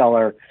wine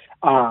cellar,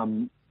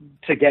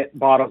 to get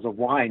bottles of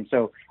wine.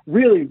 So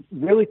really,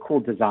 really cool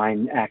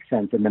design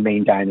accents in the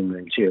main dining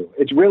room too.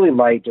 It's really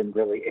light and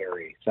really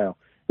airy. So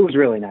it was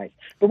really nice.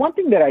 The one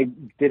thing that I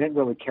didn't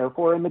really care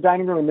for in the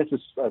dining room, and this is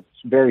a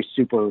very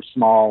super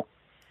small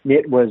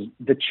nit, was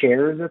the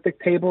chairs at the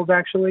tables.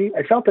 Actually,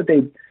 I felt that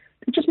they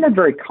just weren't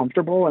very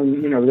comfortable.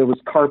 And, there was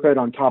carpet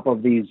on top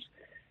of these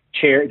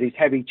these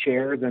heavy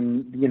chairs,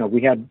 and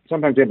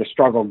sometimes we had to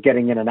struggle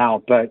getting in and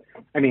out. But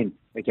I mean,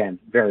 again,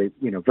 very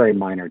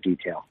minor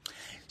detail.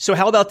 So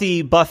how about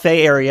the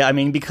buffet area? I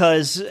mean,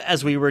 because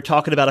as we were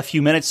talking about a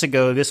few minutes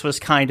ago, this was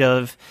kind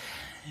of,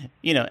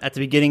 at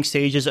the beginning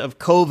stages of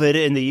COVID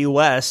in the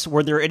U.S.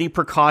 Were there any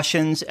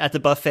precautions at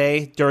the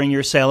buffet during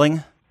your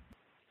sailing?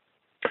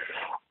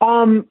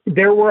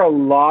 There were a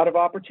lot of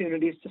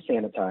opportunities to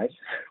sanitize,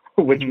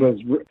 which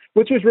was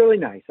really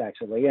nice,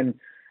 actually. And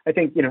I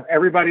think,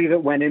 everybody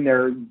that went in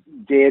there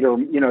did, or,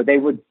 they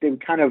would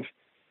kind of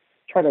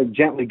try to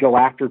gently go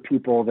after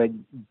people that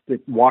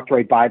walked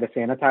right by the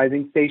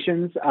sanitizing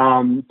stations,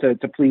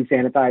 to please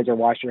sanitize or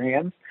wash your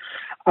hands.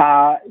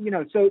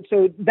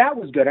 So that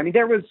was good. I mean,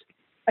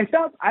 I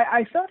felt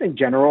in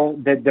general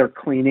that their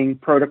cleaning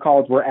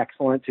protocols were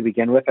excellent to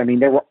begin with. I mean,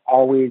 they were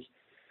always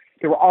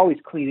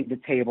cleaning the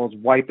tables,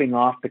 wiping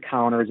off the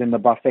counters in the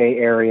buffet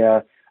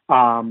area,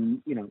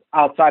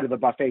 outside of the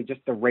buffet,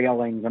 just the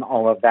railings and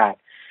all of that.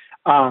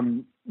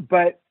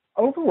 But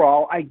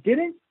overall, I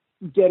didn't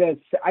get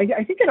I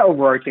think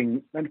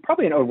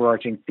probably an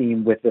overarching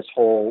theme with this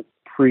whole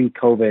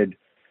pre-COVID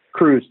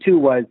cruise too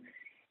was,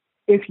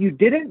 if you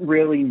didn't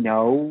really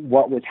know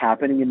what was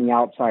happening in the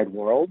outside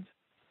world,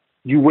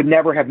 you would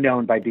never have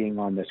known by being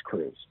on this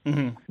cruise.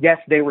 Mm-hmm. Yes,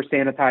 they were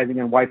sanitizing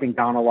and wiping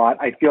down a lot.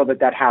 I feel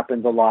that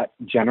happens a lot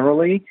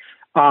generally.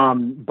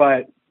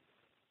 But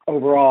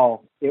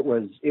overall, it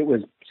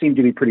seemed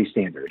to be pretty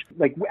standard.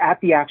 Like at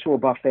the actual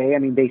buffet, I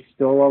mean, they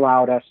still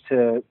allowed us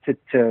to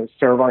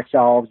serve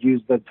ourselves,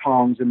 use the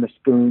tongs and the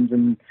spoons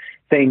and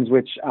things,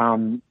 which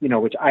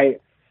I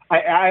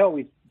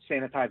always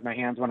sanitize my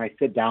hands when I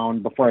sit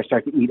down before I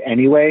start to eat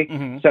anyway.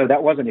 Mm-hmm. So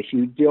that wasn't a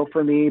huge deal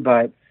for me,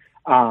 but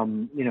I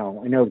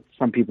know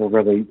some people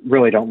really,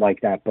 really don't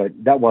like that, but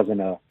that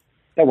wasn't a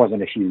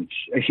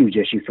huge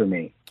issue for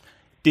me.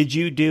 Did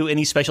you do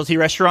any specialty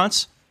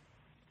restaurants?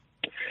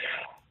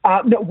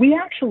 No, we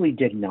actually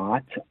did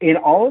not. In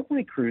all of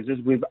my cruises,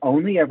 we've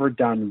only ever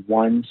done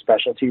one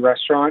specialty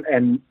restaurant,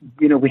 and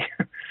we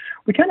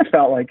kind of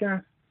felt like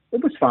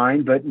it was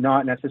fine, but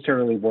not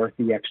necessarily worth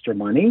the extra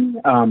money.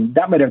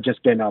 That might have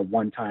just been a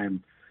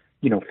one-time,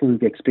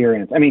 fluke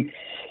experience. I mean,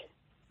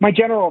 my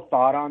general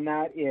thought on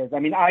that is, I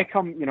mean, I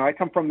come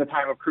from the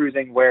time of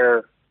cruising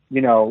where,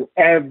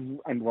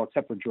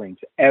 except for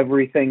drinks,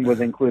 everything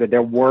was included.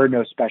 There were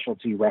no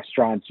specialty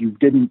restaurants. You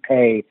didn't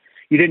pay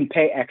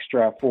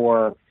extra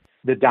for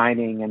the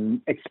dining and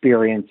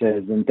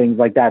experiences and things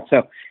like that.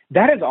 So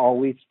that has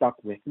always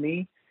stuck with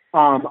me.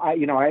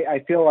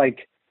 I feel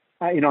like,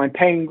 I'm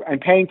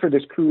paying for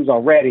this cruise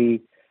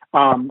already.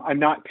 I'm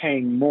not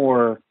paying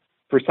more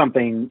for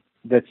something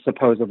that's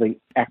supposedly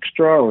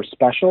extra or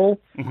special.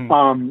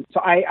 Mm-hmm.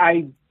 So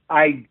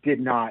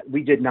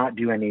we did not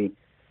do any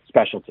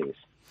specialties.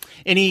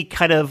 Any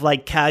kind of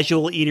like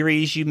casual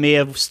eateries you may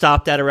have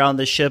stopped at around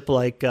the ship,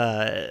 like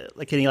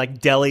any like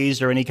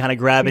delis or any kind of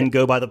grab and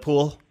go by the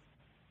pool?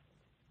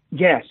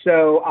 Yeah.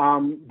 So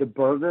the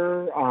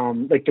burger,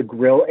 like the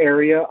grill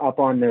area up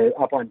on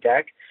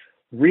deck,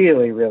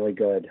 really, really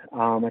good.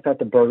 I thought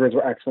the burgers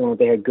were excellent.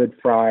 They had good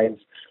fries.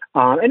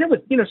 And it was,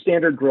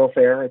 standard grill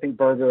fare. I think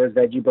burgers,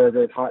 veggie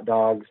burgers, hot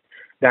dogs,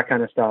 that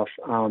kind of stuff.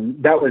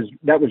 That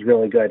was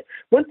really good.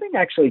 One thing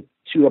actually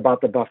too about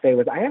the buffet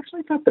was I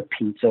actually thought the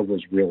pizza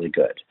was really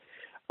good.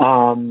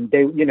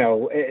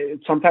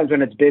 Sometimes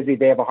when it's busy,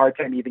 they have a hard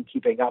time even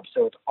keeping up.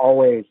 So it's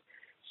always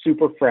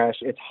super fresh.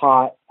 It's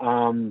hot.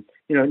 It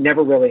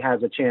never really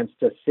has a chance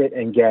to sit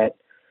and get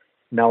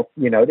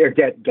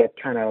get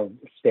kind of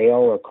stale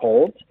or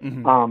cold.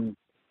 Mm-hmm.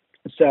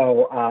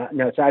 So I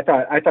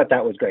thought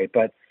that was great.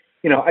 But,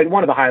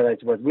 one of the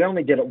highlights was we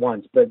only did it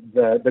once, but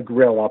the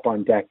grill up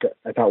on deck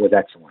I thought was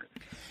excellent.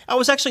 I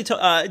was actually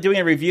doing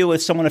a review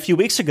with someone a few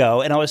weeks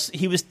ago, and I was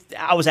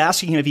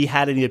asking him if he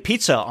had any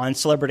pizza on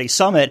Celebrity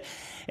Summit,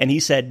 and he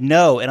said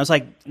no. And I was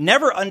like,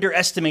 never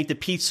underestimate the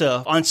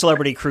pizza on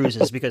Celebrity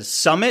Cruises, because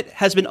Summit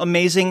has been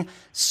amazing,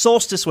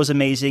 Solstice was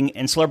amazing,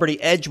 and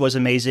Celebrity Edge was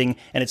amazing,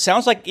 and it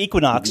sounds like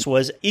Equinox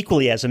was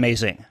equally as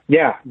amazing.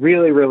 Yeah,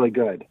 really, really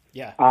good.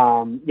 Yeah.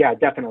 Yeah,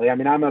 definitely. I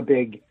mean, I love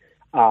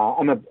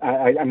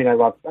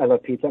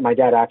pizza. My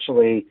dad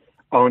actually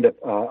owned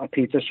a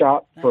pizza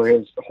shop for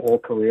his whole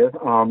career.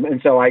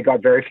 And so I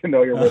got very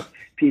familiar with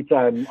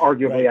pizza, and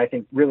arguably, I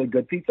think, really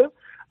good pizza.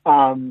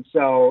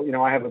 So,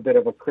 I have a bit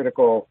of a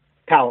critical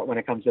palate when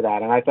it comes to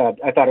that. And I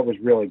thought it was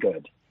really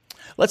good.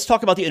 Let's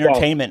talk about the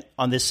entertainment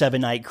on this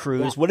 7-night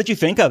cruise. Yeah. What did you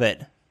think of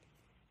it?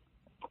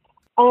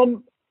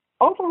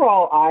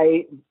 Overall,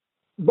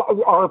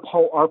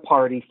 our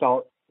party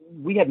felt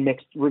we had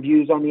mixed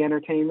reviews on the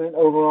entertainment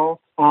overall.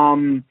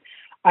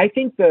 I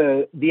think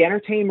the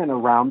entertainment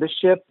around the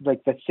ship,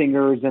 like the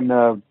singers and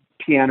the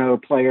piano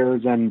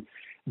players and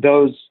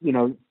those,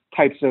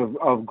 types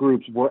of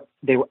groups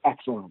they were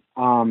excellent.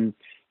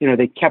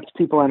 They kept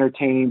people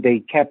entertained. They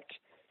kept,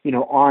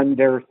 on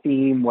their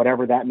theme,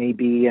 whatever that may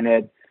be. And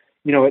it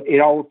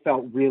all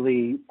felt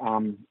really,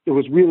 it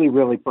was really,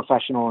 really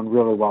professional and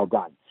really well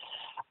done.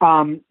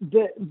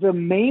 The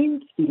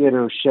main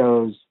theater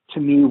shows to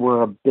me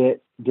were a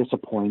bit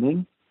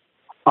disappointing.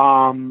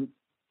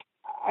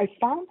 I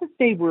found that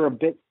they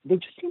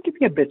just seemed to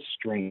be a bit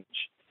strange.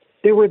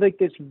 They were like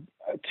this,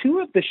 two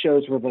of the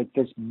shows were like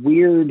this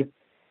weird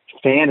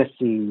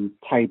fantasy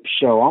type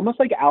show, almost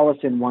like Alice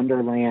in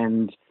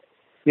Wonderland.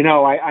 You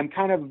know, I'm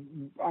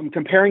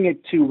comparing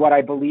it to what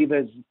I believe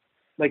is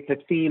like the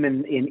theme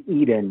in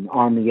Eden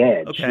on the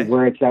Edge, okay,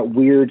 where it's that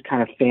weird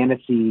kind of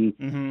fantasy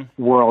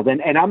world.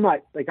 And I'm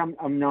not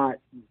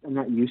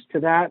used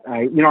to that.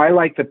 I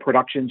like the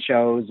production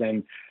shows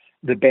and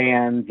the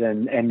bands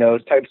and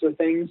those types of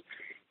things.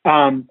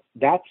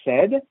 That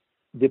said,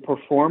 the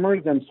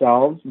performers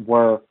themselves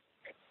were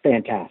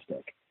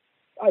fantastic.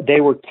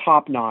 They were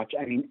top notch.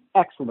 I mean,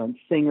 excellent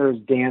singers,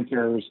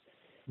 dancers,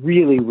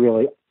 really,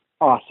 really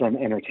awesome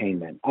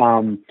entertainment.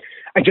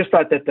 I just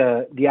thought that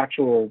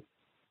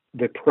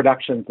the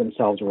productions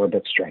themselves were a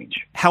bit strange.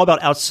 How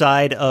about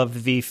outside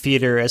of the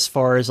theater, as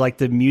far as like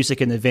the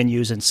music and the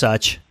venues and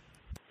such?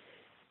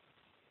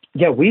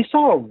 Yeah, we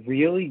saw a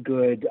really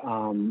good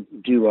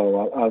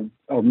duo,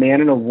 a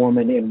man and a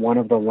woman in one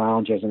of the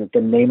lounges, and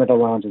the name of the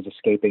lounge is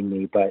escaping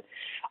me, but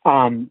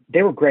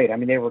they were great. I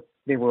mean, they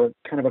were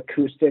kind of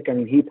acoustic. I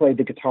mean, he played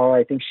the guitar.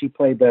 I think she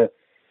played the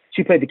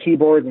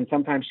keyboards, and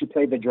sometimes she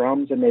played the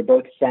drums, and they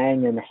both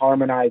sang and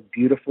harmonized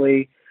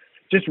beautifully.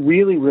 Just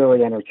really,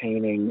 really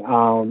entertaining,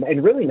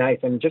 and really nice.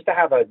 I mean, just to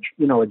have a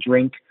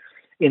drink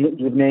in the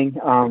evening,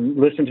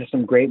 listen to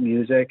some great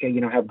music,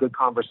 and, have good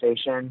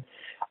conversation.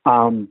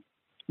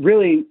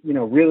 Really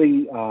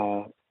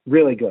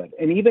good.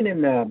 And even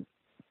in the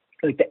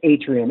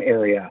atrium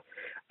area,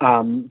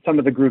 some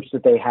of the groups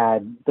that they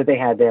had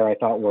there, I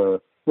thought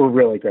were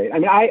really great. I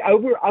mean,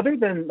 other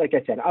than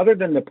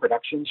the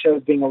production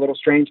shows being a little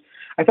strange,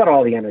 I thought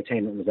all the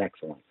entertainment was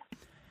excellent.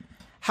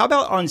 How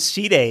about on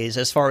sea days,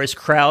 as far as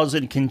crowds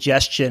and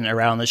congestion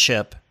around the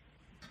ship?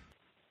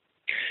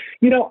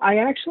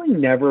 I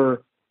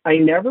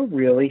never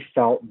really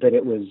felt that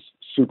it was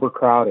super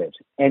crowded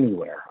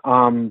anywhere.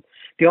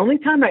 The only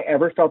time I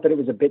ever felt that it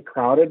was a bit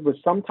crowded was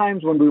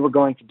sometimes when we were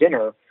going to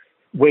dinner,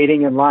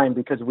 waiting in line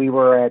because we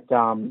were at,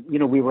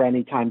 we were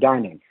anytime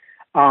dining.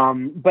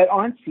 But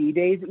on sea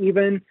days,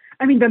 even,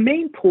 I mean, the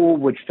main pool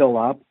would fill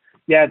up.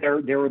 Yeah,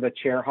 there were the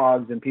chair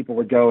hogs, and people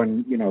would go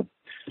and,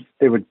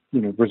 they would,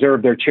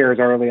 reserve their chairs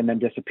early and then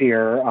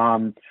disappear.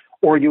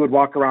 Or you would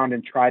walk around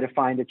and try to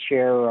find a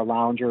chair or a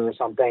lounger or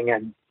something,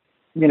 and,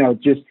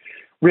 just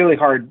really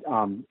hard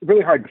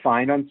to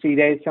find on sea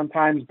days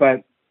sometimes.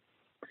 But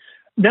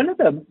none of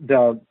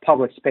the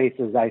public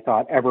spaces I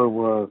thought ever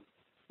were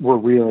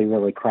really,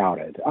 really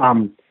crowded.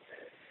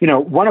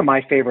 One of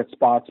my favorite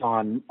spots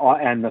on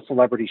the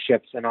celebrity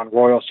ships and on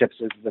royal ships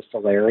is the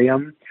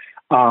solarium.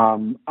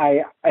 Even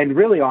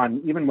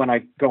when I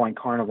go on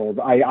Carnival,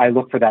 I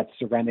look for that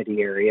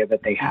serenity area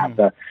that they have,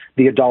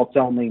 the adults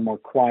only, more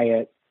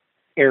quiet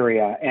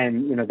area.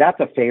 And,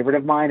 that's a favorite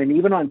of mine. And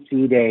even on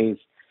sea days,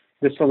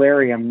 the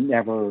solarium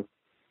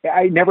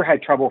I never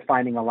had trouble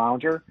finding a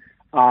lounger.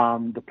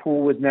 The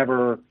pool was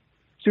never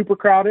super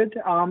crowded.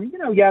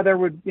 There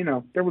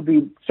would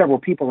be several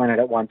people in it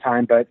at one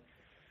time, but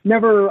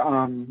never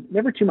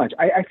too much.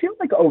 I feel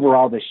like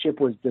overall the ship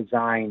was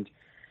designed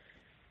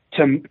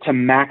to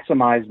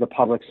maximize the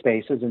public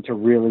spaces and to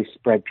really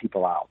spread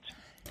people out.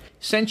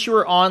 Since you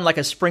were on like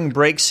a spring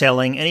break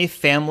sailing, any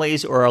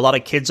families or a lot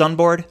of kids on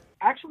board?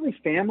 Actually,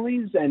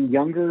 families and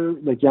younger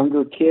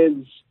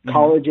kids,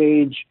 college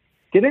age,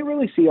 didn't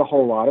really see a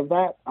whole lot of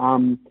that.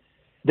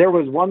 There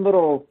was one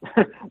little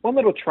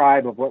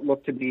tribe of what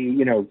looked to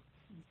be,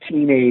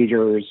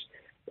 teenagers,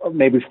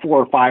 maybe 4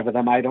 or 5 of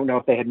them. I don't know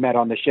if they had met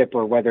on the ship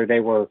or whether they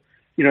were,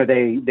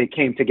 they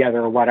came together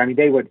or what. I mean,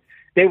 they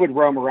would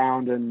roam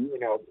around and,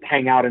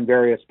 hang out in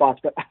various spots.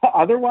 But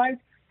otherwise,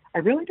 I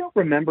really don't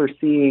remember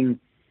seeing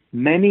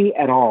many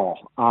at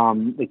all.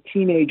 Like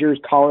teenagers,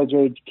 college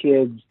age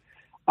kids,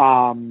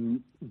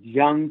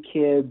 young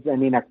kids. I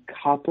mean, a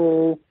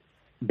couple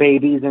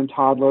babies and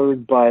toddlers,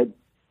 but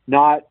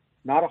not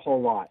a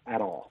whole lot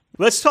at all.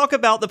 Let's talk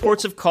about the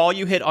ports of call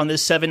you hit on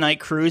this 7-night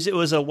cruise. It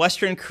was a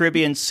Western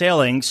Caribbean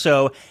sailing.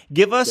 So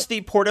give us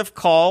the port of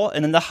call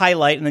and then the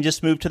highlight, and then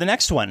just move to the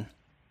next one.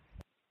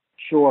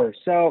 Sure.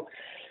 So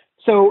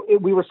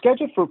we were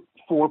scheduled for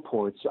 4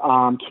 ports,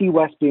 Key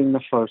West being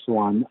the first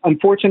one.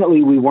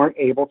 Unfortunately, we weren't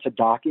able to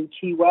dock in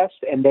Key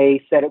West, and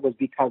they said it was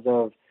because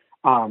of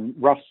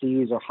rough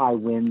seas or high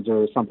winds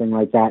or something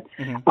like that.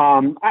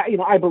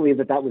 I believe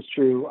that was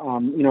true.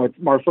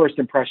 Our first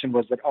impression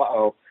was that,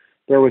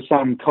 there was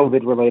some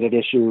COVID-related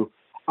issue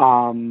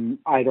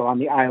either on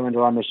the island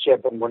or on the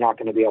ship, and we're not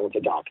going to be able to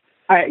dock.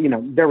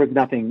 There was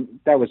nothing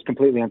that was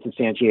completely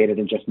unsubstantiated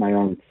and just my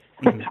own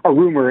a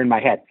rumor in my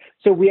head.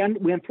 So we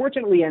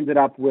unfortunately ended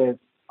up with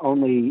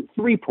only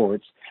 3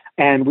 ports,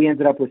 and we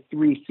ended up with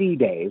 3 sea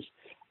days,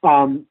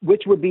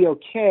 which would be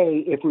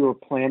okay if we were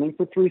planning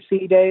for 3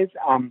 sea days.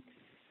 I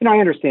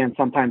understand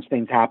sometimes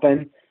things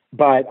happen,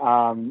 but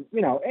and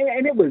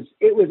it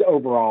was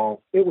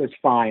overall, it was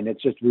fine.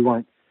 It's just we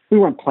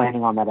weren't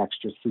planning on that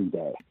extra sea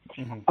day.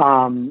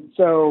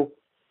 So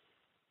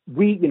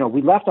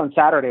we left on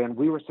Saturday and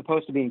we were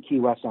supposed to be in Key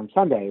West on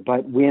Sunday,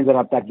 but we ended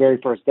up that very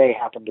first day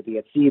happened to be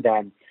at sea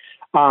then.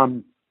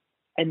 And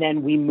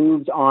then we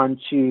moved on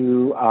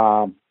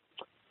to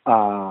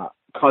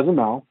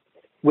Cozumel,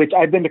 which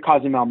I've been to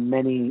Cozumel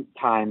many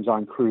times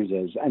on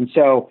cruises. And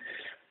so,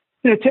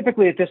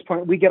 typically at this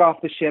point we get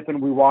off the ship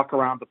and we walk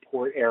around the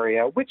port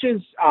area, which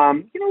is,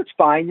 it's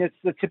fine. It's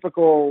the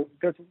typical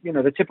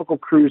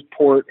cruise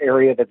port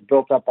area that's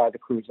built up by the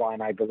cruise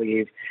line, I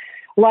believe.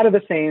 A lot of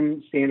the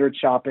same standard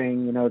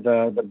shopping,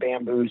 the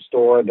bamboo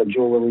store, the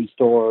jewelry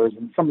stores,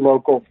 and some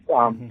local,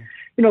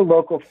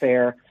 local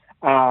fare.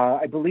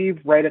 I believe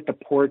right at the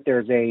port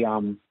there's a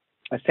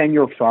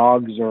Senor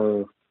Frogs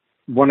or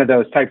one of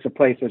those types of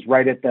places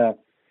right at the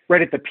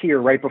pier,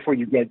 right before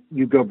you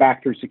go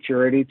back through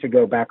security to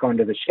go back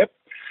onto the ship.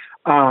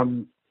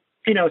 So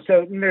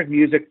there's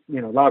music,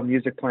 a lot of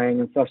music playing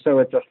and stuff. So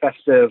it's a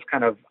festive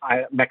kind of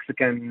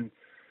Mexican,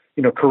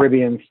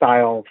 Caribbean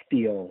style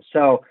feel.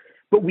 So,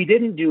 but we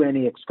didn't do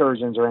any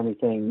excursions or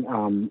anything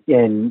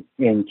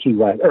in Key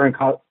West or in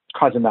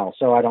Cozumel.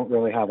 So I don't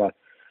really have a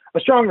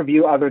strong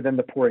review other than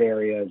the port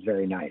area is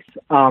very nice.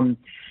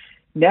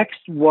 Next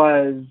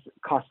was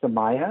Costa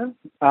Maya.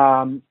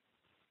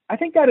 I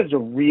think that is a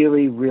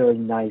really, really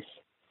nice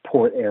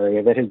port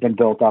area that has been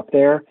built up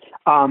there.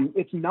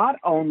 It's not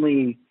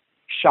only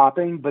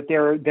shopping, but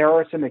there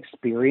are some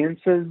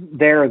experiences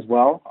there as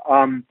well.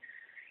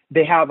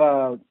 They have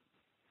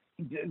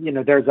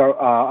there's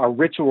a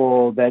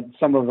ritual that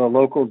some of the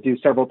locals do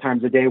several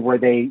times a day where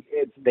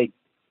it's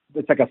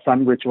like a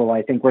sun ritual,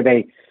 I think, where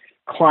they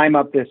climb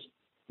up this,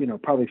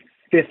 probably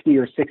 50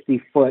 or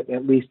 60 foot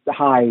at least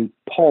high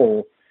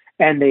pole,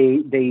 and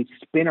they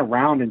spin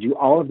around and do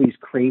all of these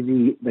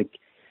crazy, like,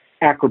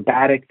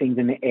 acrobatic things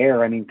in the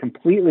air. I mean,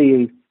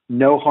 completely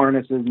no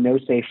harnesses, no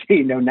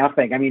safety, no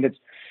nothing. I mean,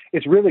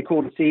 it's really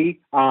cool to see.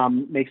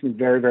 Makes me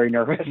very, very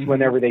nervous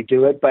whenever they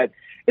do it, but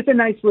it's a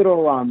nice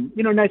little,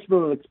 nice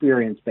little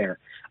experience there.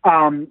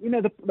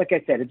 Like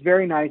I said, it's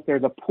very nice.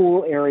 There's a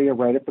pool area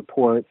right at the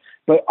port,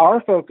 but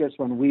our focus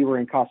when we were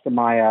in Costa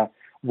Maya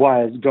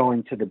was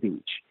going to the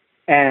beach.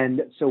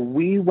 And so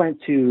we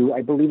went to,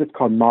 I believe it's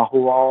called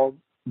Mahual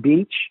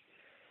Beach.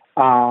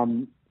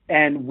 And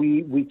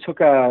we took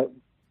a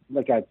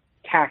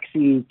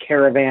taxi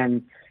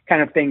caravan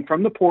kind of thing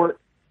from the port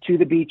to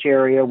the beach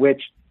area,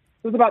 which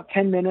was about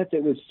 10 minutes.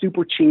 It was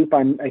super cheap.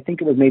 I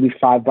think it was maybe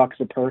 $5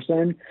 a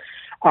person.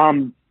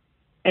 And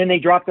they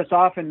dropped us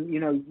off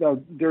and,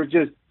 there's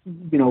just,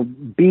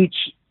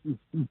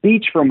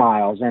 beach for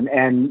miles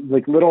and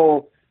like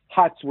little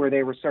huts where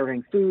they were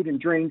serving food and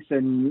drinks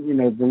and,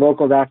 the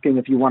locals asking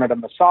if you wanted a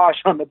massage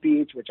on the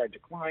beach, which I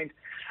declined.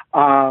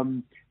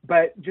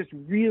 But just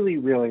really,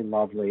 really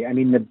lovely. I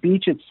mean, the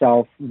beach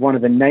itself, one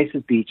of the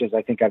nicest beaches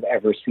I think I've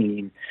ever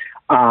seen.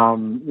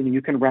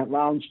 You can rent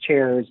lounge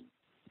chairs.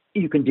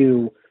 You can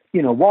do,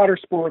 water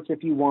sports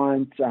if you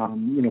want,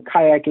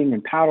 kayaking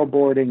and paddle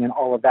boarding and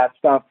all of that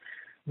stuff.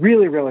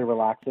 Really, really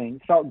relaxing.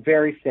 Felt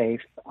very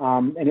safe.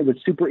 And it was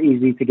super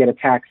easy to get a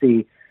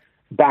taxi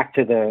back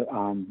to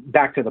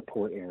the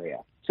port area.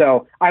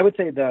 So I would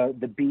say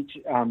the beach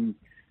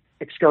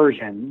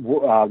excursion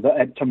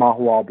to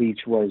Mahual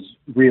Beach was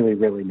really,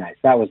 really nice.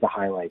 That was the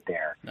highlight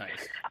there.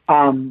 Nice.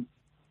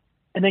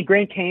 And then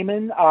Grand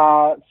Cayman,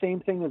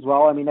 same thing as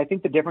well. I mean, I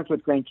think the difference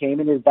with Grand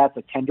Cayman is that's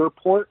a tender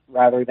port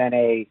rather than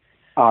a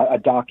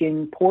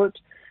docking port.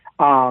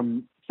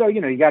 So,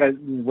 you got to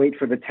wait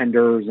for the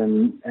tenders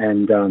and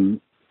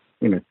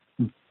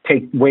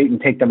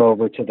take them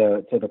over to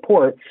the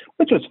port,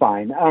 which was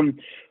fine.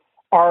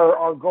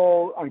 Our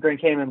goal on Grand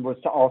Cayman was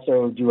to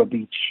also do a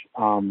beach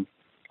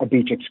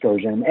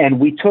excursion, and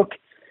we took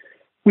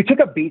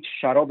a beach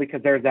shuttle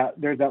because there's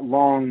a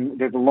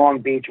long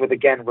beach with,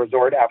 again,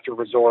 resort after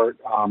resort,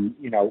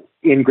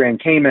 in Grand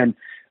Cayman.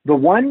 The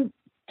one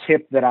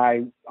tip that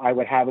I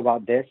would have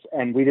about this,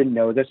 and we didn't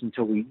know this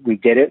until we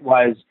did it,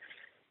 was,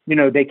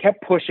 they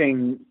kept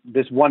pushing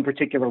this one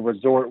particular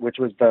resort, which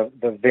was the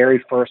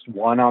very first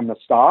one on the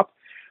stop,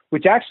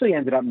 which actually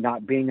ended up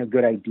not being a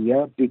good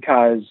idea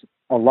because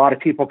a lot of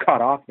people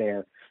got off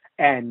there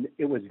and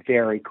it was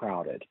very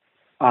crowded.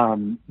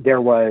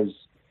 There was,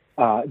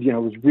 it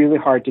was really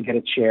hard to get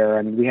a chair.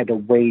 I mean, we had to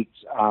wait,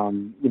 to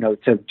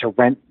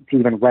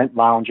even rent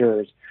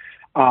loungers.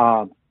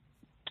 And,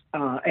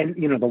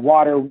 the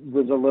water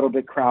was a little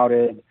bit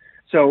crowded.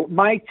 So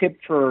my tip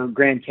for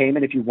Grand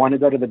Cayman, if you want to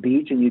go to the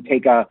beach and you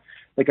take a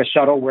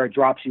shuttle where it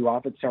drops you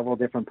off at several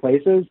different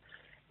places,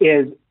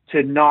 is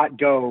to not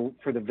go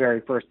for the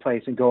very first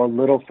place and go a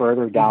little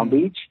further down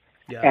beach.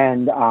 Yeah.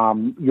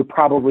 And you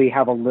probably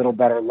have a little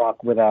better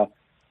luck with a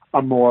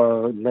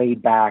more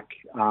laid back,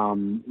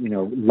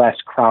 less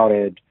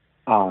crowded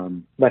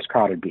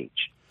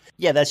beach.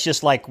 Yeah, that's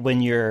just like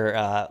when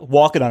you're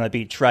walking on a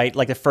beach, right?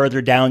 Like the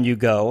further down you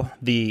go,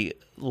 the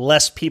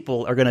less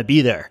people are going to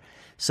be there.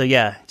 So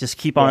yeah, just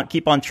keep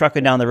on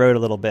trucking down the road a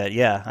little bit.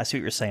 Yeah, I see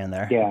what you're saying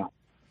there.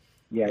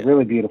 Yeah,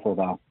 really beautiful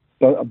though.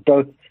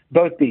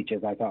 Both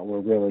beaches I thought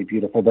were really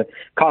beautiful, but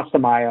Costa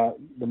Maya,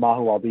 the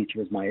Mahual Beach,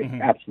 was my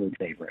absolute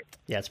favorite.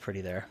 Yeah, it's pretty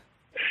there.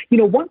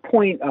 One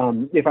point,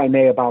 if I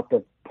may, about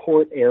the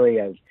port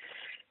areas,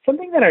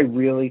 something that I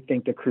really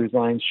think the cruise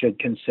lines should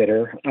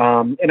consider,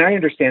 and I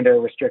understand there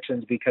are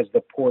restrictions because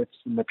the ports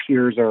and the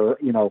piers are,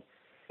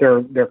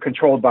 they're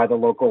controlled by the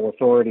local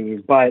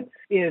authorities, but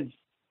is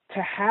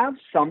to have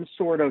some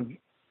sort of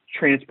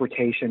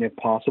transportation, if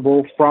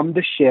possible, from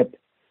the ship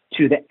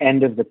to the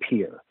end of the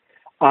pier.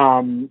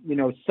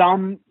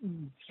 Some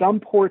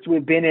ports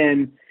we've been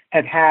in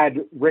have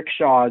had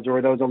rickshaws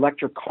or those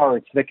electric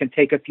carts that can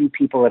take a few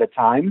people at a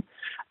time.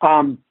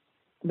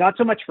 Not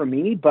so much for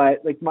me,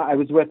 but I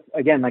was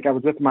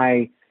with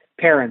my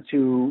parents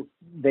who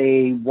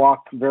they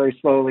walk very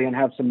slowly and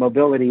have some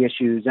mobility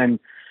issues. And,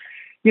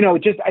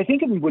 I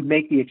think it would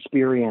make the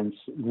experience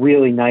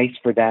really nice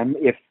for them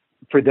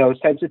for those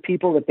types of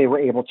people, that they were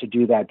able to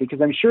do that,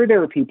 because I'm sure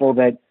there are people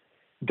that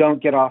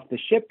don't get off the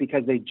ship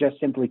because they just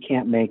simply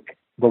can't make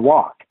the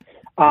walk.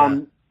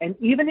 And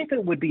even if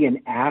it would be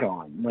an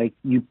add-on, like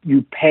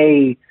you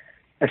pay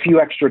a few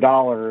extra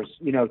dollars,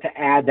 to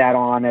add that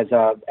on as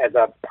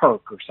a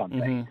perk or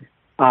something.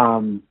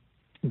 Mm-hmm.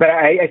 But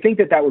I think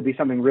that would be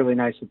something really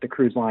nice that the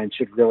cruise line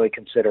should really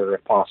consider,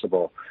 if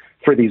possible,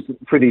 for these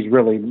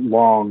really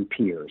long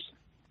piers.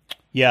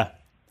 Yeah,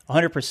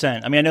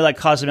 100%. I mean, I know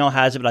Cozumel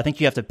has it, but I think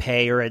you have to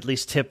pay or at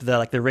least tip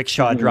the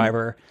rickshaw mm-hmm.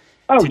 driver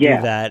to do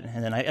that.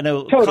 And then I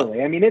know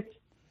totally. I mean, it's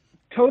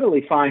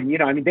totally fine.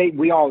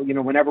 We all,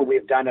 whenever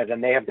we've done it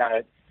and they have done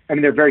it, I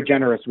mean, they're very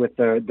generous with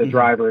the mm-hmm.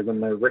 drivers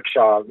and the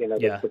rickshaw,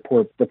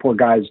 the poor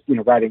guys,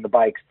 riding the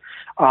bikes,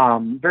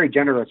 very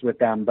generous with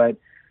them. But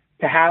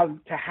to have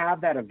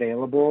that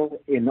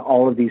available in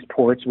all of these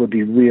ports would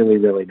be really,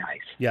 really nice.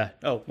 Yeah.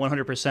 Oh,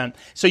 100%.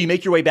 So you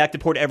make your way back to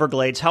Port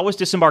Everglades. How was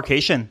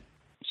disembarkation?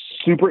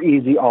 Super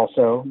easy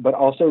also, but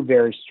also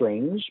very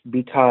strange,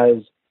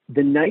 because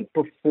the night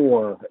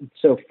before,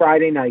 so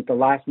Friday night, the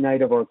last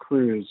night of our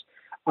cruise,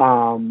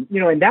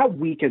 and that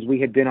week as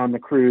we had been on the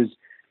cruise,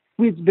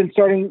 we've been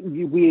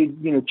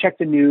checked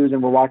the news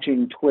and we're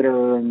watching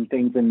Twitter and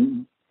things,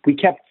 and we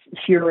kept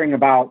hearing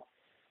about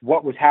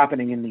what was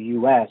happening in the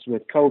U.S.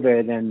 with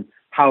COVID and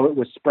how it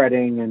was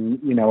spreading, and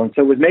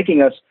so it was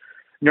making us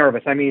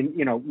nervous. I mean,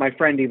 my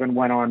friend even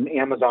went on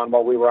Amazon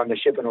while we were on the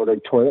ship and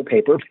ordered toilet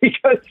paper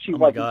because she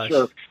wasn't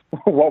sure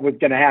what was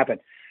going to happen.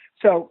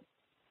 So,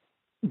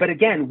 but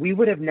again, you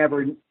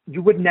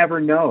would never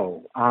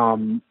know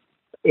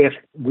if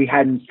we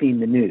hadn't seen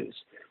the news.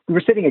 We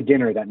were sitting at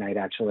dinner that night,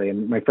 actually,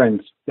 and my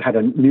friends had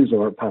a news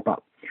alert pop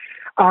up.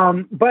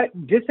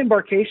 But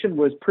disembarkation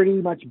was pretty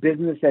much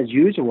business as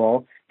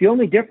usual. The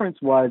only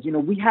difference was,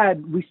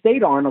 we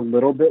stayed on a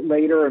little bit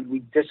later and we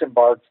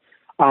disembarked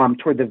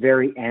toward the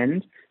very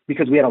end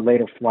because we had a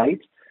later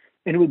flight.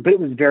 But it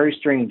was very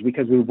strange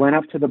because we went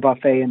up to the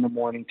buffet in the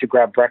morning to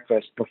grab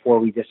breakfast before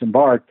we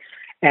disembarked.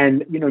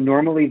 And,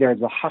 normally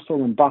there's a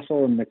hustle and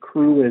bustle and the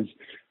crew is,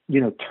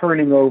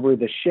 turning over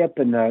the ship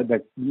and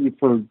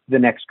for the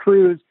next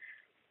cruise.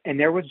 And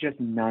there was just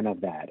none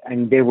of that. I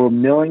mean, they were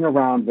milling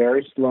around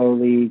very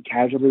slowly,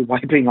 casually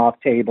wiping off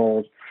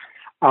tables.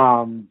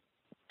 We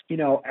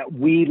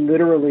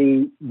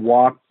literally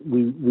walked,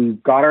 we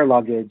got our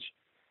luggage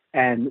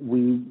and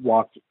we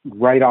walked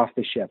right off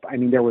the ship. I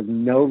mean, there was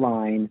no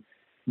line.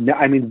 No,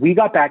 I mean, we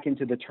got back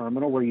into the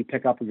terminal where you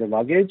pick up your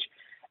luggage,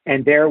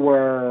 and there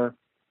were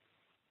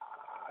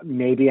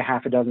maybe a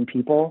half a dozen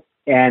people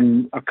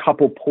and a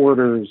couple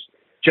porters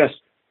just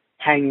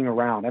hanging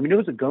around. I mean, it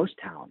was a ghost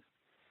town.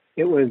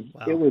 It was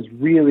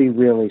really,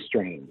 really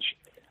strange.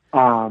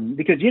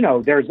 Because,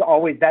 there's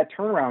always that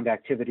turnaround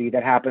activity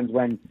that happens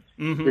when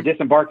mm-hmm. you're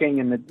disembarking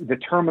and the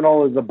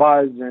terminal is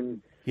abuzz,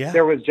 and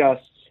there was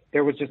just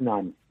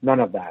none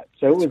of that.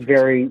 So it was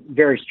very,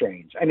 very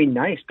strange. I mean,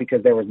 nice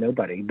because there was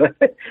nobody,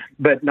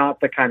 but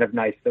not the kind of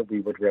nice that we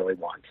would really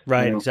want.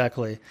 Right.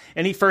 Exactly.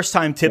 Any first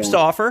time tips to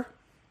offer?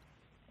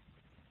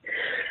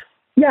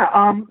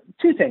 Yeah.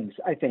 Two things,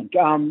 I think.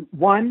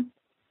 One,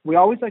 we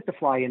always like to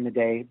fly in the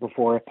day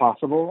before if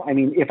possible. I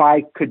mean, if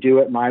I could do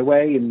it my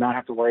way and not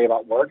have to worry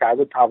about work, I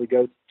would probably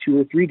go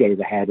 2 or 3 days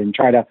ahead and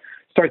try to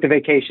start the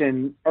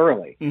vacation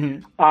early.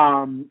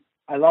 Mm-hmm.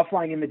 I love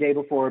flying in the day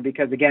before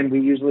because, again,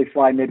 we usually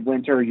fly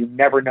midwinter. You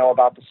never know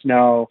about the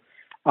snow.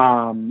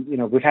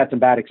 We've had some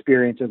bad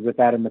experiences with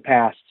that in the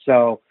past.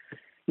 So,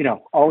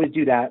 always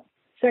do that.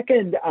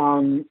 Second,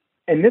 and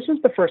this was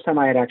the first time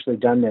I had actually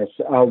done this,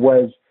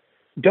 was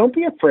don't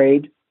be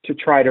afraid to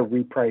try to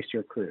reprice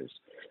your cruise.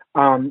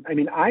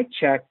 I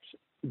checked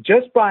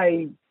just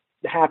by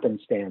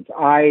happenstance.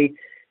 I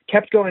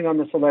kept going on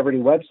the Celebrity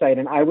website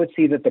and I would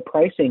see that the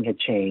pricing had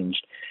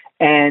changed.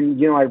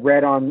 And, I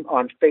read on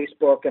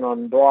Facebook and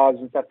on blogs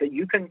and stuff that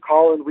you can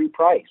call and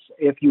reprice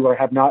if you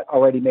have not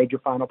already made your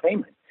final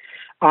payment.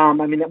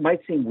 It might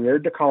seem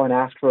weird to call and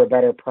ask for a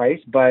better price,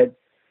 but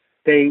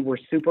they were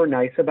super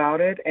nice about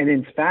it. And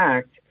in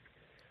fact,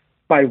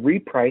 by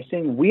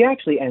repricing, we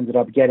actually ended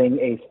up getting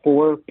a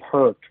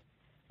 4-perk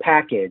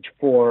package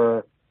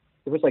for,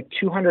 it was like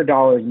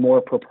 $200 more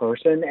per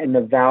person, and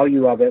the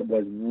value of it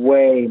was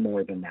way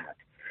more than that.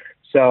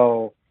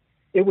 So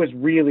it was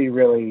really,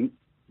 really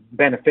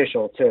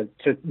beneficial to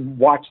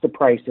watch the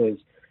prices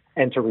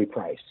and to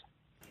reprice.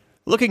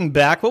 Looking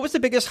back, what was the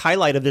biggest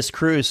highlight of this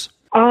cruise?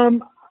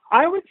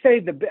 I would say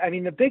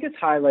the biggest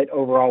highlight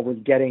overall was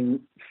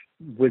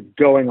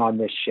going on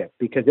this ship,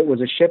 because it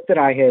was a ship that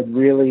I had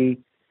really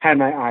had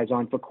my eyes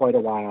on for quite a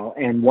while.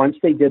 And once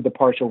they did the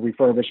partial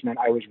refurbishment,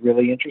 I was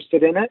really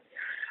interested in it.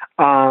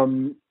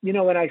 And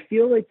I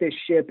feel like this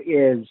ship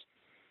is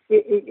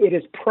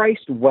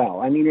priced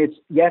well. I mean, it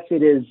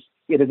is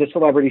a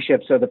celebrity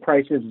ship, so the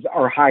prices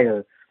are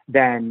higher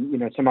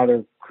than, some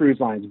other cruise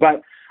lines.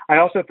 But I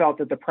also felt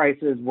that the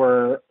prices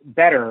were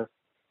better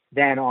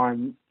than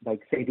on,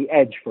 like, say, the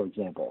Edge, for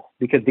example,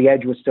 because the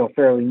Edge was still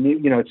fairly new.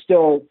 It's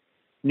still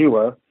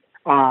newer,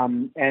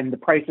 and the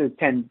prices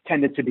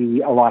tended to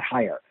be a lot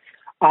higher.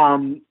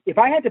 If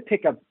I had to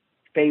pick a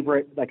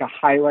favorite, like a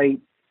highlight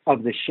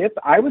of the ship,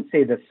 I would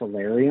say the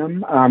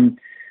Solarium.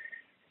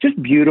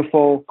 Just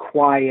beautiful,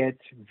 quiet,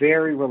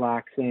 very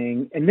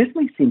relaxing. And this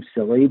may seem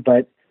silly,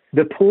 but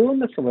the pool in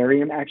the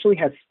Solarium actually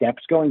has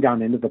steps going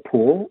down into the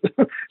pool,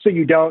 so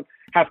you don't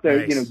have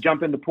to, Nice.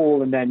 jump in the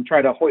pool and then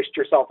try to hoist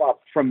yourself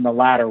up from the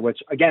ladder, which,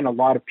 again, a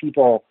lot of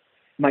people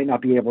might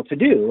not be able to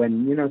do.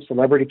 And,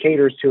 Celebrity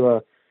caters to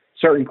a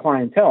certain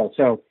clientele.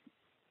 So,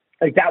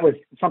 like, that was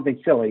something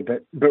silly,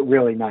 but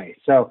really nice.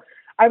 So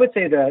I would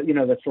say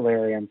the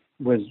Solarium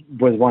was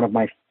one of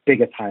my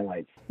biggest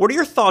highlights. What are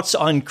your thoughts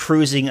on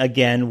cruising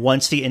again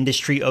once the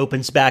industry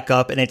opens back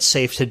up and it's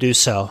safe to do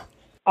so?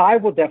 I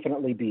will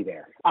definitely be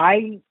there.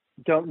 I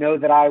don't know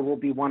that I will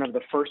be one of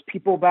the first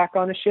people back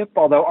on a ship,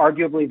 although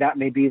arguably that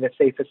may be the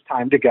safest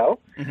time to go.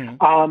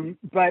 Mm-hmm.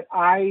 But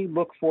I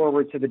look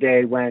forward to the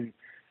day when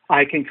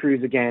I can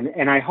cruise again,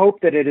 and I hope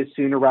that it is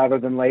sooner rather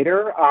than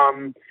later.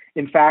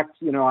 In fact,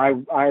 I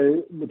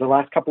the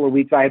last couple of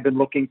weeks I have been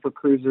looking for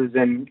cruises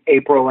in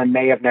April and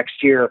May of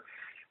next year.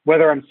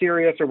 Whether I'm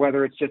serious or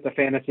whether it's just a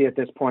fantasy at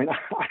this point,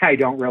 I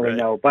don't really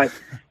know. But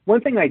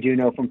one thing I do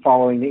know from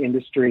following the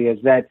industry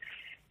is that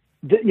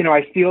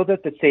I feel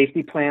that the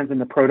safety plans and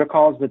the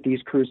protocols that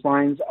these cruise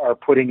lines are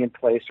putting in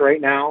place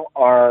right now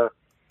are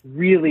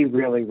really,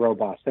 really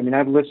robust. I mean,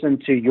 I've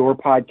listened to your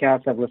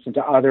podcast, I've listened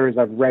to others,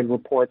 I've read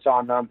reports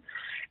on them.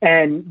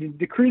 And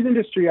the cruise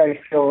industry, I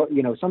feel,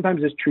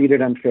 sometimes is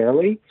treated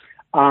unfairly.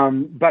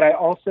 But I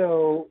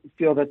also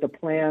feel that the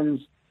plans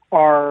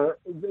are,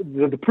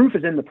 the proof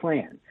is in the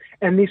plan.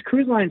 And these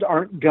cruise lines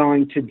aren't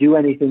going to do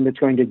anything that's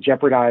going to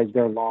jeopardize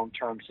their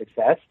long-term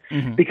success,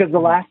 because the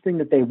last thing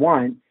that they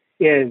want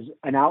is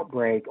an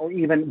outbreak or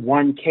even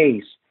one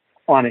case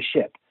on a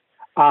ship.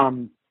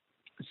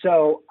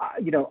 So,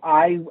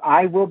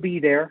 I will be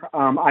there.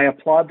 I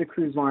applaud the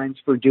cruise lines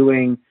for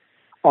doing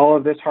all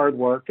of this hard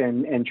work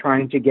and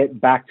trying to get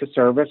back to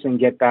service and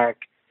get back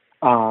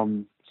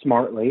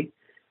smartly.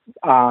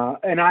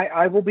 And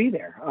I will be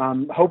there.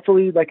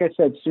 Hopefully, like I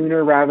said,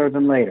 sooner rather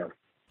than later.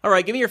 All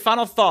right, give me your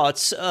final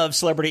thoughts of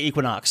Celebrity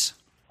Equinox.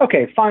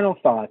 Okay, final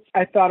thoughts.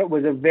 I thought it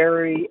was a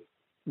very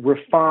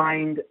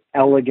refined,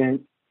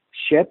 elegant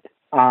ship.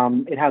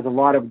 It has a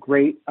lot of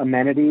great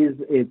amenities.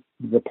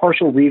 The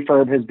partial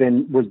refurb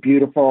was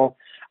beautiful.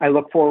 I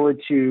look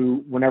forward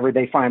to whenever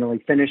they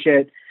finally finish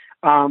it.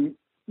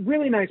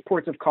 Really nice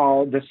ports of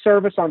call. The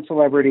service on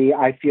Celebrity,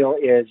 I feel,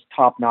 is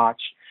top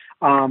notch.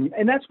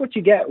 And that's what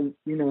you get.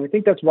 I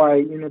think that's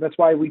why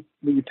we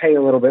pay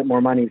a little bit more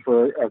money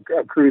for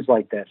a cruise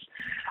like this.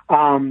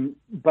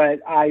 But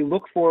I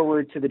look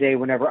forward to the day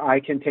whenever I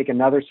can take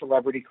another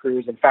Celebrity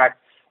cruise. In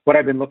fact, what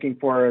I've been looking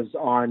for is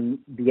on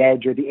the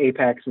Edge or the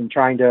Apex, and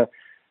trying to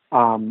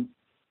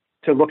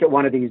look at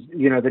one of these,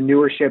 the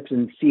newer ships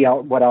and see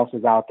what else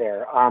is out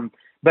there.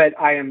 But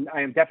I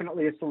am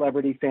definitely a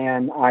Celebrity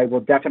fan. I will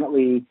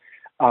definitely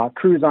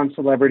cruise on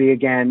Celebrity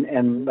again.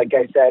 And like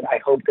I said, I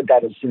hope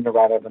that is sooner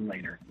rather than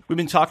later. We've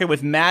been talking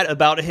with Matt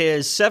about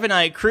his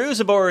 7-night cruise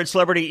aboard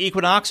Celebrity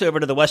Equinox over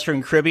to the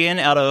Western Caribbean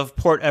out of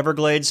Port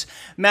Everglades.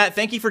 Matt,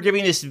 thank you for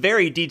giving this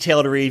very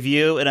detailed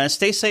review, and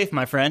stay safe,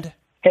 my friend.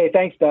 Hey,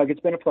 thanks, Doug.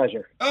 It's been a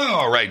pleasure.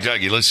 All right,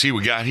 Dougie, let's see what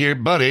we got here,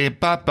 buddy.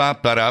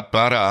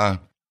 Ba-ba-ba-da-ba-da.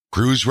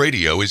 Cruise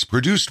Radio is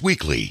produced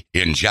weekly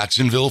in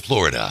Jacksonville,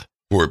 Florida.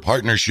 For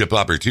partnership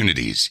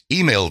opportunities,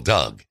 email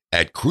Doug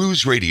at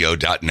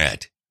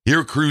cruiseradio.net.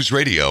 Hear Cruise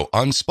Radio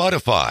on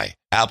Spotify,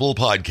 Apple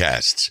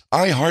Podcasts,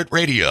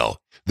 iHeartRadio,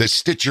 the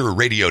Stitcher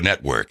Radio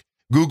Network,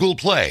 Google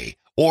Play,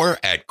 or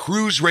at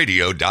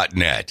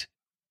cruiseradio.net.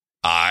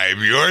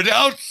 I'm your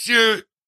announcer,